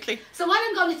 absolutely. So what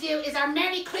I'm going to do is our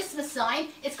Merry Christmas sign,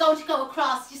 it's going to go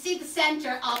across, you see the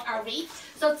centre of our wreath.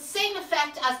 So it's the same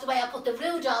effect as the way I put the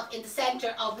Rudolph in the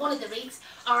centre of one of the wreaths,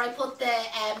 or I put the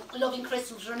Loving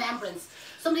Christmas Remembrance.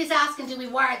 Somebody's asking, do we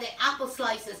wear the apple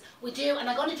slices? We do, and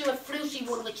I'm going to do a fruity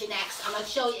one with you next, and I'll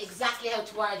show you exactly how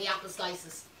to wear the apple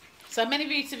slices. So how many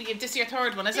wreaths have you given? This is your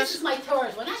third one, is it? This is my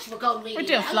third one. Actually, we're going really well. We're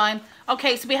doing flying.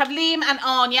 Okay, so we have Liam and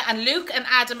Anya and Luke and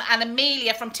Adam and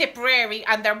Amelia from Tipperary,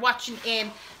 and they're watching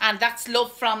in, and that's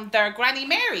love from their Granny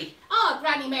Mary. Oh,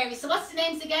 Granny Mary. So what's the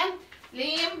names again?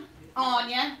 Liam,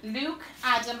 Anya, Luke,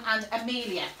 Adam and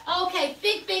Amelia. Okay,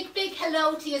 big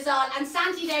hello to you all. And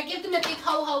Santi there, give them a big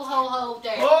ho ho ho ho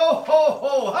there. Ho ho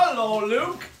ho, hello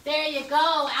Luke. There you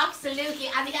go, absolutely.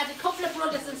 And he had a couple of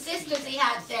brothers and sisters he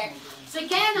had there. So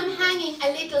again, I'm hanging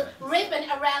a little ribbon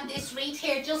around this wreath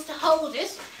here just to hold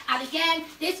it. And again,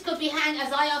 this could be hung,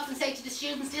 as I often say to the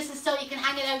students, this is so you can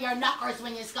hang it out your knockers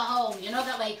when you go home, you know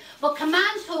that way. But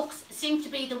command hooks seem to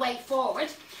be the way forward.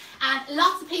 And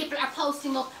lots of people are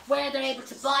posting up where they're able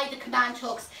to buy the command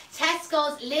hooks.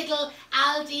 Tesco's, Lidl,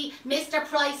 Aldi, Mr.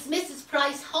 Price, Mrs.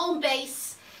 Price, Home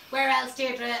Base, where else,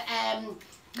 Deirdre?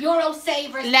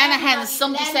 Eurosavers. Lenihan's,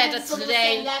 somebody said it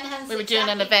today. Lenihan's, we were doing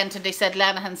an event and they said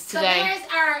Lenihan's today. So there's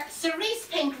our cerise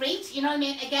pink wreath, you know what I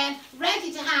mean? Again,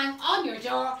 ready to hang on your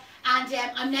door. And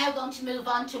I'm now going to move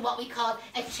on to what we call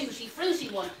a tutti frutti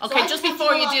one. Okay, so just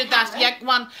before you do that, yeah,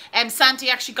 one. Santi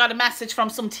actually got a message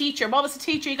from some teacher. What was the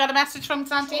teacher you got a message from,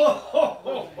 Santi? Oh, ho,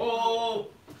 ho, ho.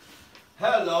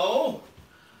 Hello.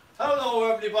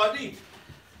 Hello, everybody.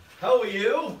 How are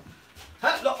you?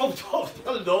 Hello. Oh,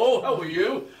 hello. How are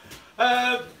you?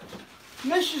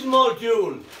 Mrs.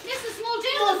 Muldoon. Mrs.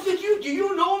 Muldoon? Oh, do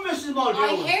you know Mrs. Muldoon?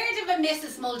 I heard of a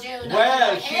Mrs. Muldoon.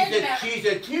 Well, she's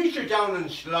a teacher down in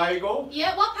Sligo.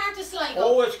 Yeah, what part of Sligo?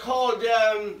 Oh, it's called,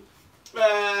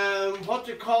 what's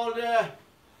it called?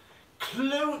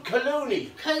 Colooney.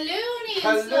 Colooney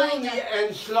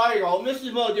in Sligo.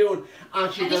 Mrs. Muldoon.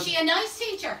 And is she a nice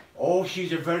teacher? Oh,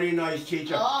 she's a very nice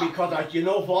teacher. Oh. Because, you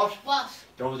know what? What?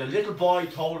 There was a little boy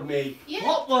told me, yeah.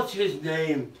 What was his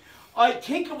name? I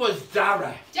think it was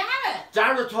Dara.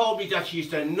 Dara told me that she's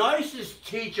the nicest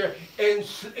teacher in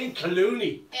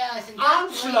Colooney. Yeah,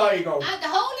 and Sligo. And the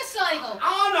whole of Sligo. And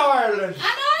Ireland. And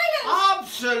Ireland.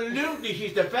 Absolutely,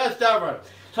 she's the best ever.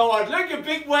 So I'd like a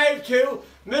big wave to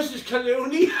Mrs.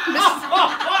 Colooney. It's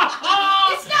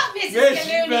not Mrs.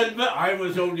 Colooney. I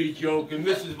was only joking.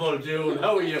 Mrs. Muldoon,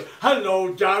 how are you?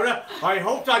 Hello, Dara. I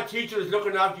hope that teacher is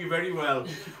looking after you very well.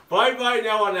 Bye-bye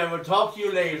now, and I will talk to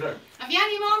you later. Have you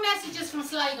any more messages from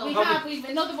Sligo? We've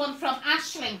another one from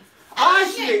Aisling.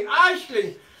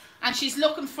 Aisling. And she's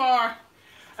looking for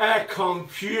a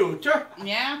computer.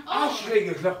 Yeah. Oh.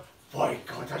 Aisling is look. My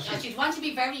God, she'd want to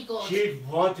be very good. She'd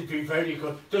want to be very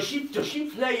good. Does she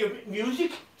play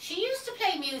music? She used to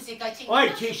play music, I think. I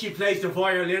think she plays the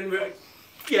violin.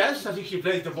 Yes, I think she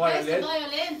plays the violin. Plays the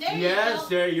violin. There you yes, go.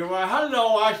 There you are.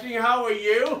 Hello, Aisling. How are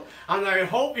you? And I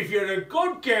hope if you're a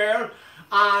good girl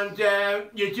and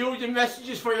you do the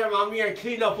messages for your mommy and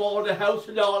clean up all the house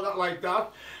and all that like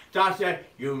that, that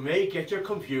you may get your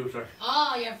computer.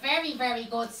 Oh, you're very, very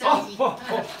good, Sandy. So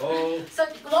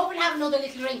go over and have another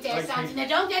little drink there, Sandy. Now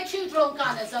don't get too drunk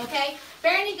on us, okay?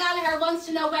 Bernie Gallagher wants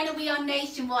to know when are we on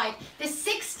nationwide. The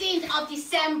 16th of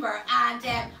December, and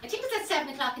I think it's at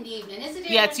 7 o'clock in the evening, is it?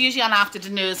 Yeah, it's usually on after the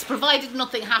news, provided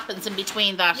nothing happens in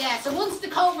between that. Yeah, so once the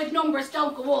COVID numbers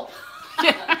don't go up.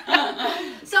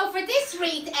 So for this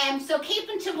wreath, so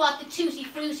keeping to what the Tutti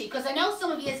Frutti, because I know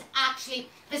some of you actually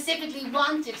specifically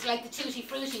wanted like the Tutti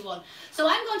Frutti one. So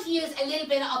I'm going to use a little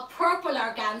bit of purple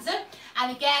organza,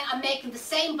 and again I'm making the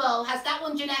same bow. Has that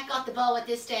one Janette got the bow at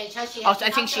this stage? Has she? Oh, I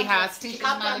think she has. She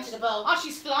copped onto the bow. Oh,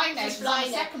 she's flying now. She's She's flying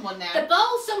on the now. second one now. The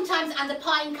bow sometimes and the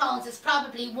pine cones is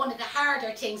probably one of the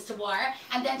harder things to wire,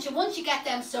 and then once you get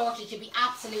them sorted, you'll be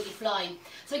absolutely flying.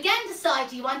 So again, decide,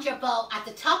 do you want your bow at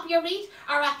the top of your wreath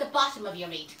or at the bottom of your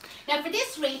wreath? Now for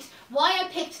this wreath, why I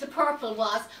picked the purple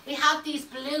was we have these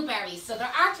blueberries, so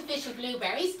they're artificial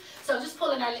blueberries. So just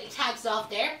pulling our little tags off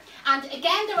there, and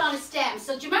again they're on a stem.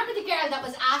 So do you remember the girl that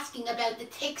was asking about the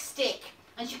thick stick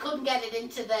and she couldn't get it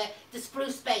into the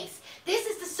spruce base? This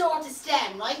is the sort of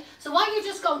stem, right? So what you're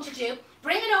just going to do,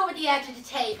 bring it over the edge of the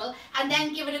table and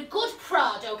then give it a good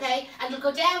prod, okay? And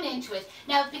it'll go down into it.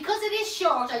 Now, because it is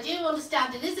short, I do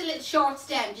understand it is a little short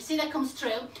stem. Do you see that comes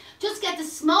through? Just get the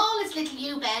smallest little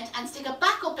U-bend and stick it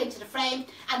back up into the frame,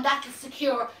 and that will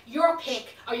secure your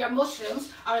pick or your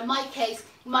mushrooms, or in my case,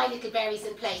 my little berries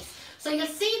in place. So you'll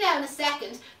see now in a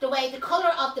second the way the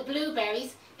colour of the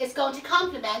blueberries is going to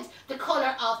complement the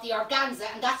colour of the organza,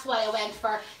 and that's why I went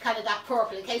for kind of that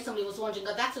purple, in case somebody was wondering,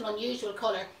 oh, that's an unusual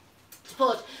colour.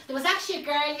 But there was actually a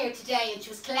girl here today and she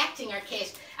was collecting her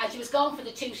kit and she was going for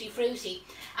the Tutti Frutti,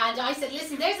 and I said,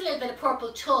 listen, there's a little bit of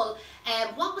purple tulle.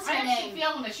 What was her name?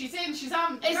 Fiona. She's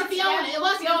on. Is it Fiona? It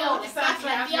was Fiona. That's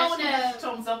right. Fiona.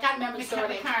 Thumbs up. Can't remember the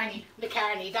story.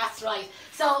 McCarney. That's right.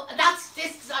 So that's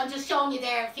this. I'm just showing you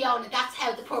there, Fiona. That's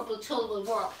how the purple tulle will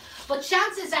work. But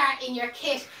chances are in your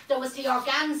kit there was the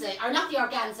organza, or not the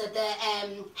organza, the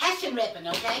Hessian ribbon,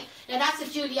 okay? Now that's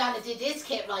if Juliana did this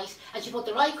kit right and she put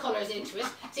the right colours into it.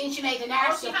 Since she made an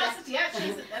arse of it, yeah,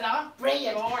 she's it on.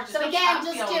 Brilliant. Gorgeous. So again,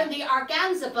 just doing the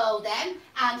organza bow then,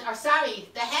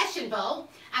 the Hessian bow,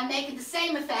 and making the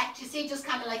same effect. You see, just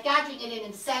kind of like gathering it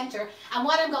in the centre. And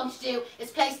what I'm going to do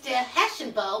is place the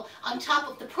Hessian bow on top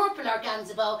of the purple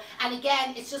organza bow. And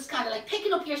again, it's just kind of like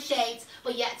picking up your shades,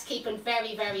 but yet it's keeping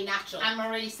very, very natural. And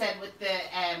Marie said with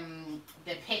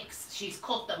the picks, she's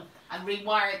cut them and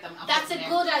rewired them. That's a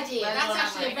good idea. Well, that's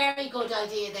actually a very good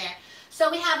idea there. So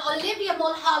we have Olivia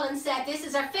Mulholland said this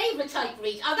is her favourite type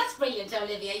wreath. Oh, that's brilliant,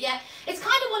 Olivia. Yeah, it's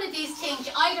kind of one of these things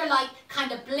you either like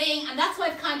kind of bling, and that's what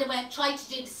I've kind of tried to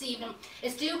do this evening,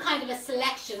 is do kind of a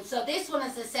selection. So this one,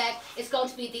 as I said, is going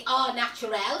to be the all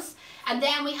naturals. And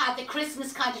then we have the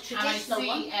Christmas kind of traditional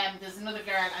one. And I see there's another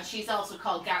girl, and she's also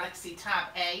called Galaxy Tab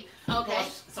A. Okay,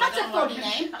 so that's a funny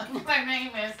name. Her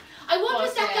name is. I wonder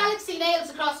if that Galaxy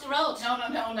Nails across the road.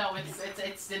 No.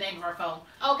 It's the name of her phone.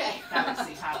 Okay.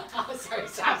 Galaxy Tab. Oh, sorry.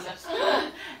 Tablet.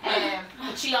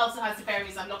 But she also has the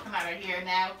berries. I'm looking at her here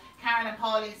now. Karen and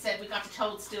Pauline said we got the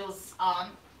toadstools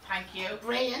on. Thank you.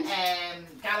 Brilliant.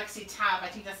 Galaxy Tab, I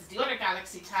think this is the other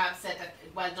Galaxy Tab, said that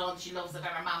well done, she loves it and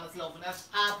her mama's loving it.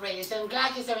 Ah, brilliant. I'm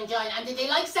glad you're enjoying it. And did they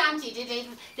like Santi? Did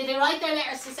they write their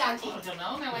letters to Santi? Oh, I don't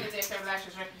know now whether they have their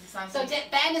letters written to Santi. So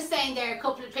Ben is saying there a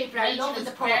couple of people are loving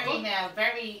the purple.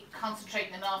 Very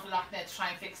concentrating an awful lot now to try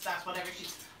and fix that, whatever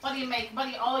she's. What do you make?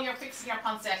 You're fixing your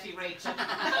pansette, Rachel.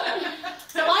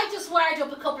 So I just wired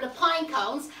up a couple of pine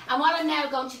cones, and what I'm now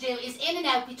going to do is in and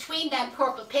out between them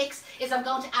purple picks is I'm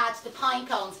going to add the pine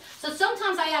cones. So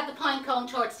sometimes I add the pine cone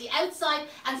towards the outside,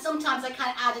 and sometimes I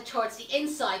kind of add it towards the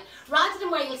inside. Rather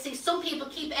than where you'll see some people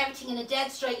keep everything in a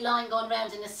dead straight line going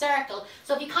around in a circle.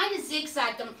 So if you kind of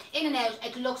zigzag them in and out,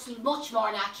 it looks much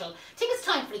more natural. I think it's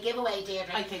time for a giveaway,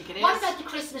 Deirdre. I think it is. What about the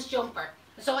Christmas jumper?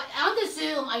 So on the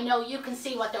Zoom, I know you can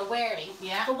see what they're wearing.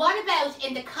 Yeah. But what about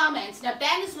in the comments? Now,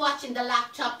 Ben is watching the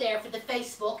laptop there for the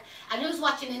Facebook, and who's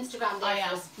watching Instagram there? I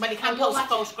am. Well, you can't post a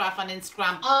photograph on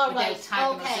Instagram without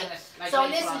tagging us in it. Like so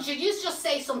listen, should you just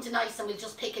say something nice and we'll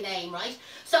just pick a name, right?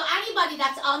 So anybody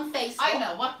that's on Facebook... I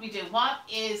know what we do. What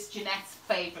is Janette's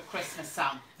favourite Christmas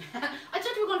song? I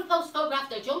thought you were going to post a photograph of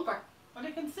their jumper. Well,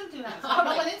 they can still do that. Oh,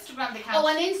 right. On Instagram they can. Oh,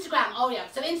 on Instagram. Oh, yeah.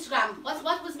 So Instagram.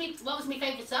 What was my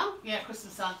favourite song? Yeah,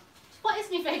 Christmas song. What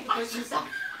is my favourite Christmas song?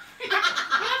 You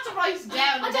have to write it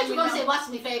down. I thought you were going to say what's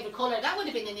my favourite colour. That would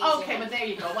have been an easy one. Okay, well there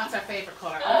you go. What's our favourite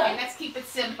colour? Okay, let's keep it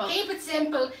simple. Keep it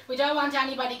simple. We don't want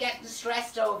anybody getting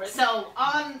stressed over it. So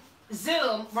on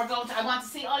Zoom, I want to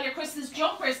see all your Christmas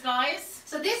jumpers, guys.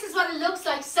 So this is what it looks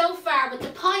like so far with the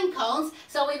pine cones.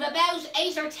 So we've about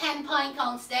 8 or 10 pine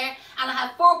cones there, and I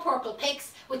have 4 purple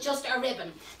picks with just a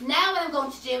ribbon. Now what I'm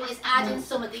going to do is add in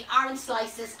some of the orange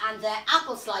slices and the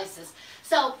apple slices.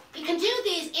 So you can do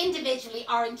these individually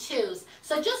or in 2s.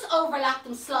 So just overlap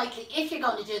them slightly if you're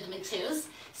going to do them in 2s.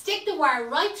 Stick the wire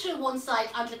right through one side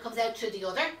until it comes out through the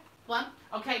other. One.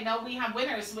 Okay, no, we have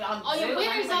winners on Oh, Zoom. your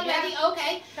winners anyway, already? yeah.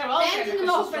 Okay. They're all Bending them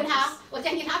Christmas over in jumpers. half. Well,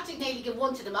 then you'd have to nearly give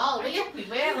one to them all, will you? We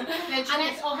will. Now,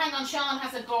 Janette, oh, hang on, Sean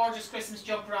has a gorgeous Christmas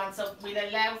jumper on, so we'll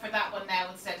allow for that one now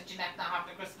instead of Janette not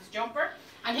having a Christmas jumper.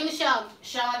 And who's Sean?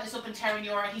 Sean is up in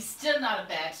Terranura. He's still not in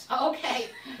bed. Okay.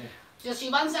 Just she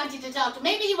wants Santi to talk to.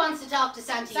 Maybe he wants to talk to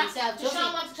Santi himself. Does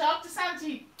Sean want to talk to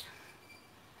Santi?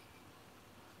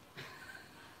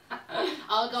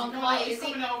 All gone quiet. He's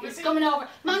coming over. He's coming over.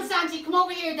 Man, Santi, come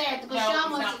over here there because No, Sean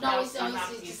he's wants to not, know. he's He's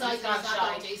gone decided he's not shy.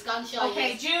 going to. He's gone shy. Okay,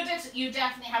 yes. Judith, you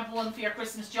definitely have one for your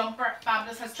Christmas jumper.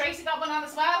 Fabulous. Has Tracy got one on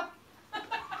as well?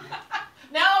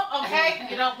 No? Okay,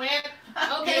 you don't win.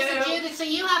 Okay, so Judith, so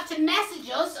you have to message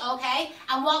us, okay?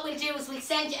 And what we'll do is we'll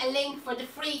send you a link for the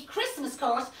free Christmas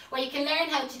course where you can learn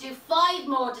how to do 5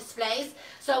 more displays.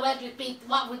 So whether it be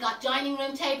what we got, dining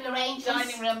room table arrangements,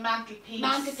 Dining room,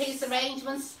 mantelpiece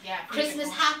arrangements, Yeah, Christmas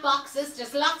beautiful. hat boxes.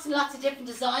 There's lots and lots of different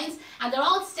designs, and they're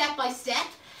all step by step.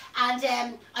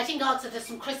 And I think also there's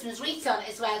some Christmas wreaths on it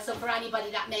as well. So for anybody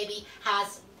that maybe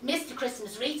has missed the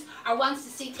Christmas wreaths or wants to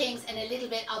see things in a little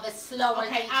bit of a slower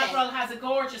Okay, detail. Avril has a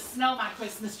gorgeous snowman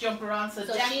Christmas jumper on, so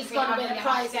she's going to win a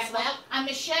prize as well. And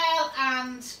Michelle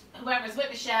and whoever's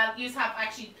with Michelle, you have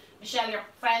actually, Michelle, your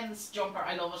friend's jumper,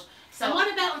 I love it. So And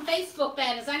what about on Facebook,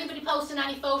 Ben? Is anybody posting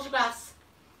any photographs?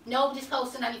 Nobody's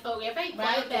posting any photographs. You're very well,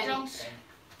 quiet, they Ben. don't.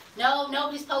 No,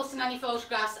 nobody's posting any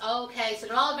photographs. Okay, so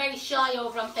they're all very shy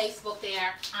over on Facebook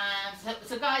there.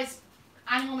 So guys,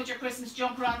 anyone with your Christmas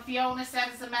jumper on, Fiona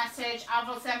send us a message,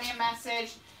 Avril send me a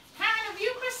message. Karen, have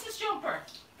you a Christmas jumper?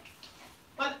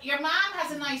 Well, your mum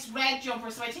has a nice red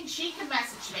jumper, so I think she can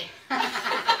message me.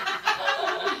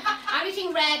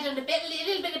 Anything red and a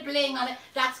little bit of bling on it,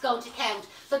 that's going to count.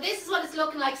 So this is what it's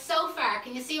looking like so far.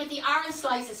 Can you see with the orange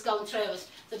slices going through it?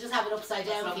 So just have it upside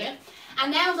down lovely. here.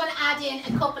 And now I'm going to add in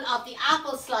a couple of the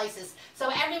apple slices.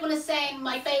 So everyone is saying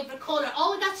my favourite colour.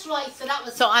 Oh, that's right. So that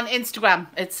was... So on Instagram,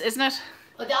 isn't it?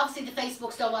 But obviously the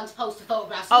Facebooks don't want to post the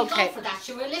photographs. So Okay. we go for that.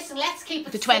 Sure, listen, let's keep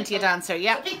it The 20th simple. answer,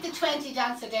 yeah. So pick the 20th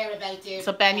answer there about there.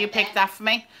 So Ben, you picked that for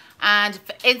me. And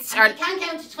it's And you can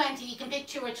count to 20. You can pick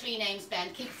 2 or 3 names,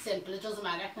 Ben. Keep it simple. It doesn't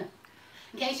matter.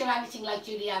 In case you're anything like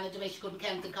Juliana, the way she couldn't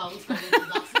count the cones for the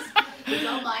boxes. We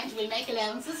don't mind. We'll make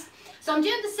allowances. So I'm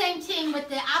doing the same thing with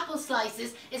the apple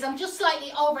slices, is I'm just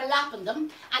slightly overlapping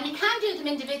them. And you can do them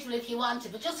individually if you want to,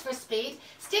 but just for speed,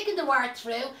 sticking the wire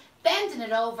through, bending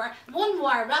it over, one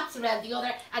wire wraps around the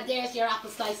other, and there's your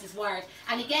apple slices wired.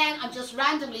 And again, I'm just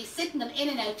randomly sitting them in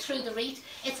and out through the wreath.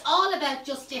 It's all about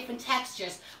just different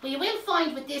textures. What you will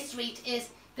find with this wreath is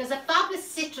there's a fabulous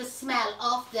citrus smell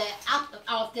of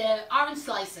the orange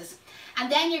slices.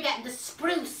 And then you're getting the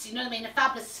spruce, you know what I mean, a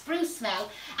fabulous spruce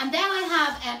smell. And then I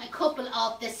have a couple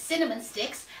of the cinnamon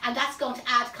sticks, and that's going to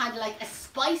add kind of like a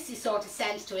spicy sort of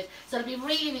scent to it. So it'll be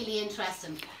really, really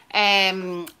interesting.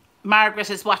 Margaret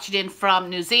is watching in from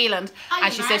New Zealand. Hi,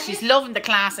 And she says she's Margaret. loving the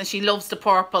class and she loves the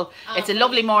purple. It's a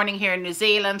lovely morning here in New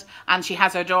Zealand, and she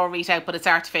has her door wreath out, but it's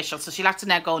artificial, so she'll have to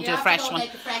now go and You do a have to fresh go one.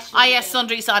 make a fresh Ah one, yes, yeah.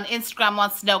 Sundry's on Instagram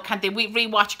wants to know, can they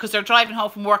re-watch because they're driving home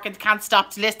from work and they can't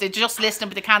stop to listen. They're just listening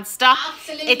but they can't stop.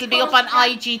 Absolutely, It'll be of up on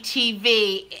course you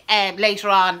IGTV later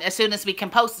on. As soon as we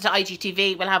can post it to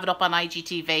IGTV, we'll have it up on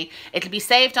IGTV. It'll be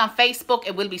saved on Facebook,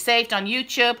 it will be saved on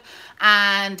YouTube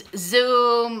and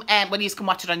Zoom, well, you can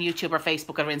watch it on YouTube or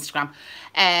Facebook or Instagram.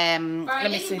 For our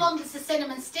Let me little see. bundles of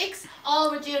cinnamon sticks, all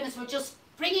we're doing is we're just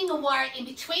bringing a wire in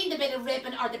between the bit of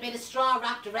ribbon or the bit of straw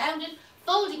wrapped around it,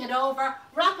 folding it over,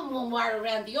 wrapping one wire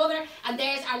around the other, and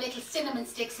there's our little cinnamon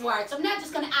sticks wired. So I'm now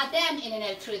just going to add them in and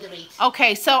out through the wreath.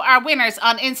 Okay, so our winners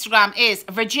on Instagram is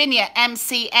Virginia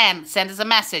MCM, send us a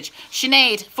message.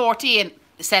 Sinead 14,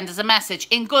 send us a message.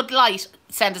 In Good Light,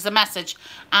 send us a message.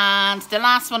 And the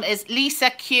last one is Lisa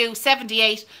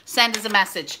Q78, send us a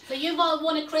message. So you've all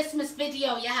won a Christmas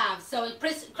video, you have. So a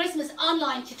Christmas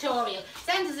online tutorial.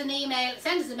 Send us an email,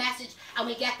 send us a message, and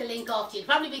we get the link off to you.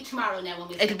 It'll probably be tomorrow now. When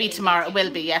we It'll be tomorrow, it will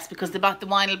be, yes, because the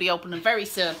wine will be opening very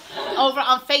soon. Over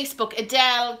on Facebook,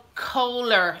 Adele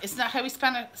Kohler, isn't that how we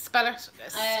spell it? Pronounce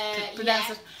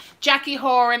yeah. it? Jackie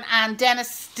Horan and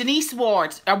Denise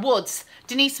Woods,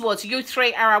 you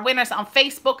 3 are our winners on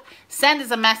Facebook. Send us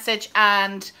a message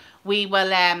and we will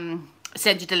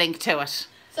send you the link to it.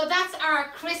 So that's our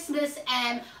Christmas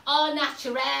all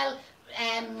natural,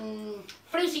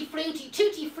 fruity,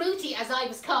 tutti frutti as I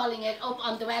was calling it up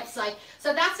on the website.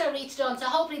 So that's our Wreath done. So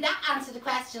hopefully that answered the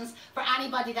questions for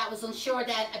anybody that was unsure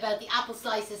then about the apple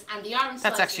slices and the orange slices.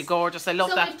 That's actually gorgeous. I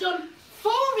love that. So we've done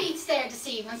 4 wreaths there this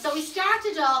evening. So we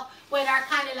started off with our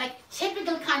kind of like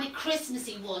typical kind of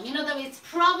Christmassy one. You know, that it's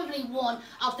probably one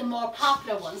of the more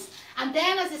popular ones. And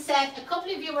then, as I said, a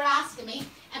couple of you were asking me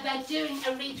about doing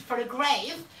a wreath for a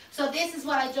grave. So this is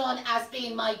what I've done as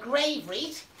being my grave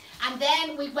wreath. And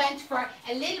then we went for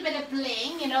a little bit of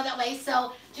bling, you know, that way.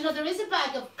 So, do you know, there is a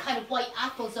bag of kind of white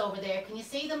apples over there. Can you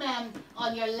see them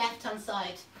on your left-hand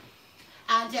side?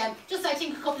 And just, I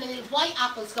think, a couple of little white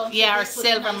apples going. Yeah, our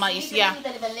silver mice, yeah. A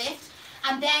little bit of a lift.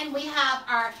 And then we have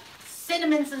our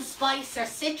cinnamons and spice, or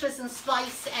citrus and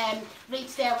spice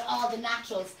wreaths there with all the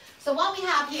naturals. So what we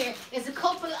have here is a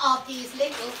couple of these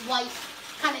little white,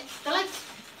 kind of, they're like,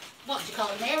 what would you call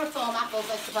them? Aerofoam apples,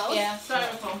 I suppose. Yeah,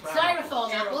 styrofoam.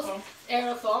 Styrofoam apples.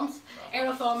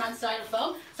 Aerofoam and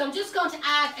styrofoam. So I'm just going to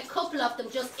add a couple of them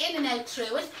just in and out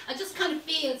through it. I just kind of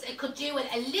feels it could do with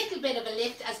a little bit of a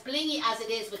lift, as blingy as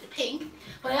it is with the pink.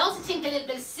 But I also think a little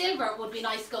bit of silver would be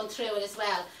nice going through it as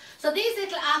well. So these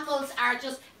little apples are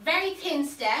just very thin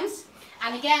stems.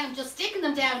 And again, I'm just sticking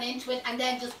them down into it and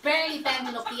then just barely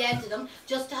bending up the end of them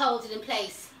just to hold it in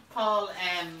place. Paul,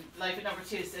 life at number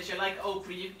 2 says you're like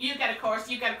Oprah. You get a course,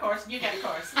 you get a course, you get a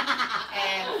course.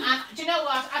 And do you know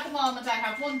what? At the moment, I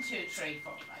have 1, 2, 3,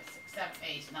 4, 5, 6, 7,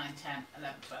 8, 9, 10,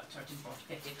 11, 12, 13, 14,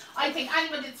 15. I think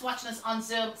anybody that's watching us on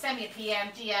Zoom, send me a PM,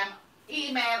 DM,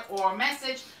 email, or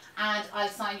message, and I'll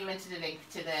sign you into the link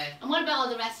to the. And what about all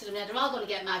the rest of them? They're all going to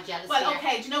get mad jealous. Well, here.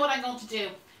 okay. Do you know what I'm going to do?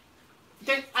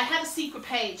 I had a secret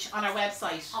page on our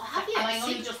website. Oh, have you? And I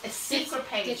only just a secret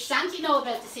page. Did Santi know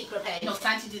about the secret page? No,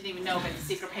 Santi didn't even know about the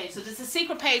secret page. So there's a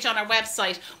secret page on our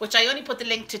website, which I only put the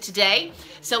link to today.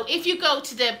 So if you go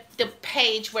to the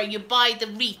page where you buy the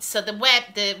wreaths, so the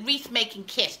wreath making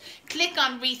kit, click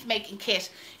on wreath making kit.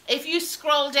 If you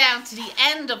scroll down to the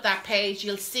end of that page,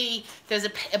 you'll see there's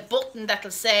a button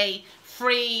that'll say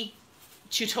free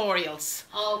tutorials.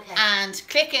 Okay. And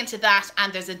click into that,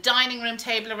 and there's a dining room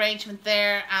table arrangement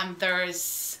there, and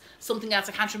there's something else.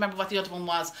 I can't remember what the other one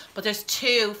was, but there's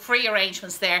 2 free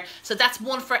arrangements there. So that's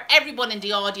one for everyone in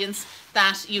the audience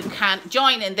that you can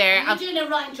join in there. Are you doing a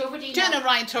Ryan Turberdine? Doing a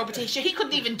Ryan Turberdine. He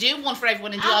couldn't even do one for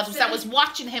everyone in the audience that was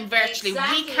watching him virtually.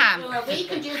 Exactly. We can. We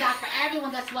can do that for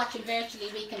everyone that's watching virtually.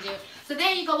 We can do. So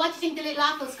there you go. What do you think the little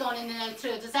apples going in and out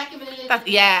through? Does that give it a little?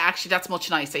 Yeah, actually, that's much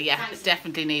nicer. Yeah, it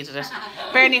definitely needed it.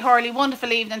 Bernie Hurley,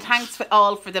 wonderful evening. Thanks for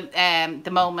all for the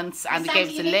moments, and they gave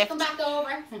us a lift. Come back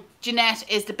over. Janette,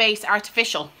 is the base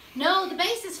artificial? No, the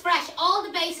base is fresh. All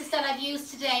the bases that I've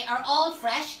used today are all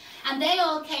fresh. And they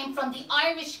all came from the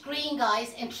Irish Green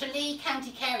guys in Tralee,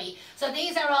 County Kerry. So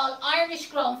these are all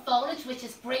Irish grown foliage, which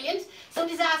is brilliant.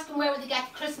 Somebody's asking where would they get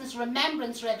the Christmas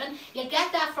remembrance ribbon. You'll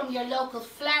get that from your local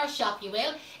flower shop, you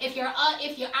will. If you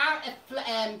are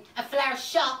a flower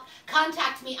shop,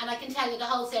 contact me and I can tell you the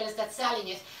wholesalers that's selling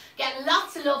it. Get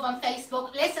lots of love on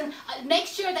Facebook. Listen, make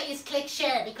sure that you click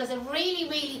share, because it really,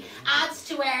 really adds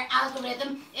to our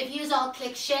algorithm if you all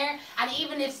click share. And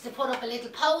even if it's to put up a little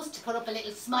post, to put up a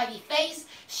little smiley face,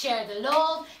 share the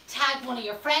love, tag one of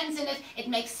your friends in it, it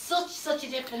makes such a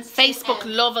difference. Facebook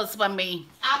love us when we...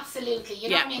 Absolutely, you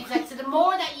know what I mean? Like, so the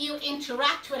more that you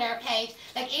interact with our page,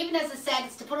 like even as I said,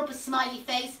 it's to put up a smiley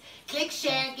face, click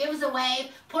share, give us a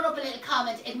wave, put up a little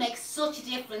comment. It makes such a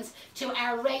difference to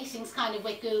our ratings kind of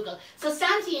with Google. So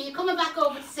Santi, are you coming back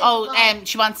over to say goodbye?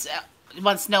 She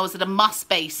wants to know, is it a moss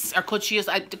base, or could she use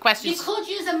the question? You could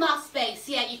use a moss base,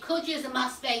 yeah, you could use a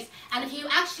moss base. And if you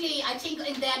actually, I think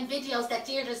in them videos that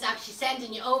Deirdre's actually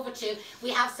sending you over to, we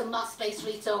have some moss base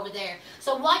wreaths over there.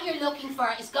 So what you're looking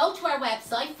for is go to our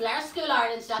website,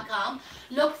 flowerschoolireland.com,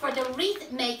 look for the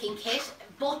wreath making kit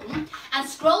button and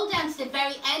scroll down to the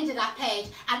very end of that page,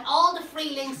 and all the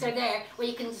free links are there where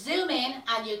you can zoom in,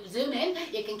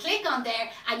 you can click on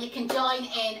there and you can join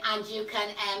in and you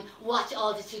can watch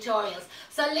all the tutorials.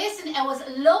 So listen, it was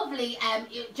lovely and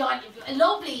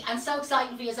so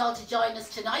exciting for you all to join us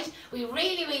tonight. We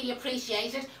really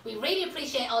appreciate it. We really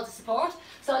appreciate all the support.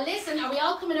 So listen, are we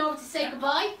all coming over to say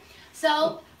goodbye?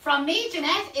 So from me,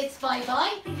 Janette, it's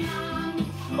bye-bye.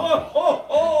 Ho, ho,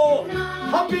 ho!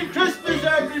 Happy Christmas,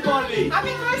 everybody!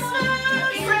 Happy Christmas!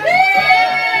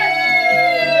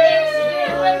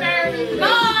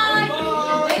 Bye!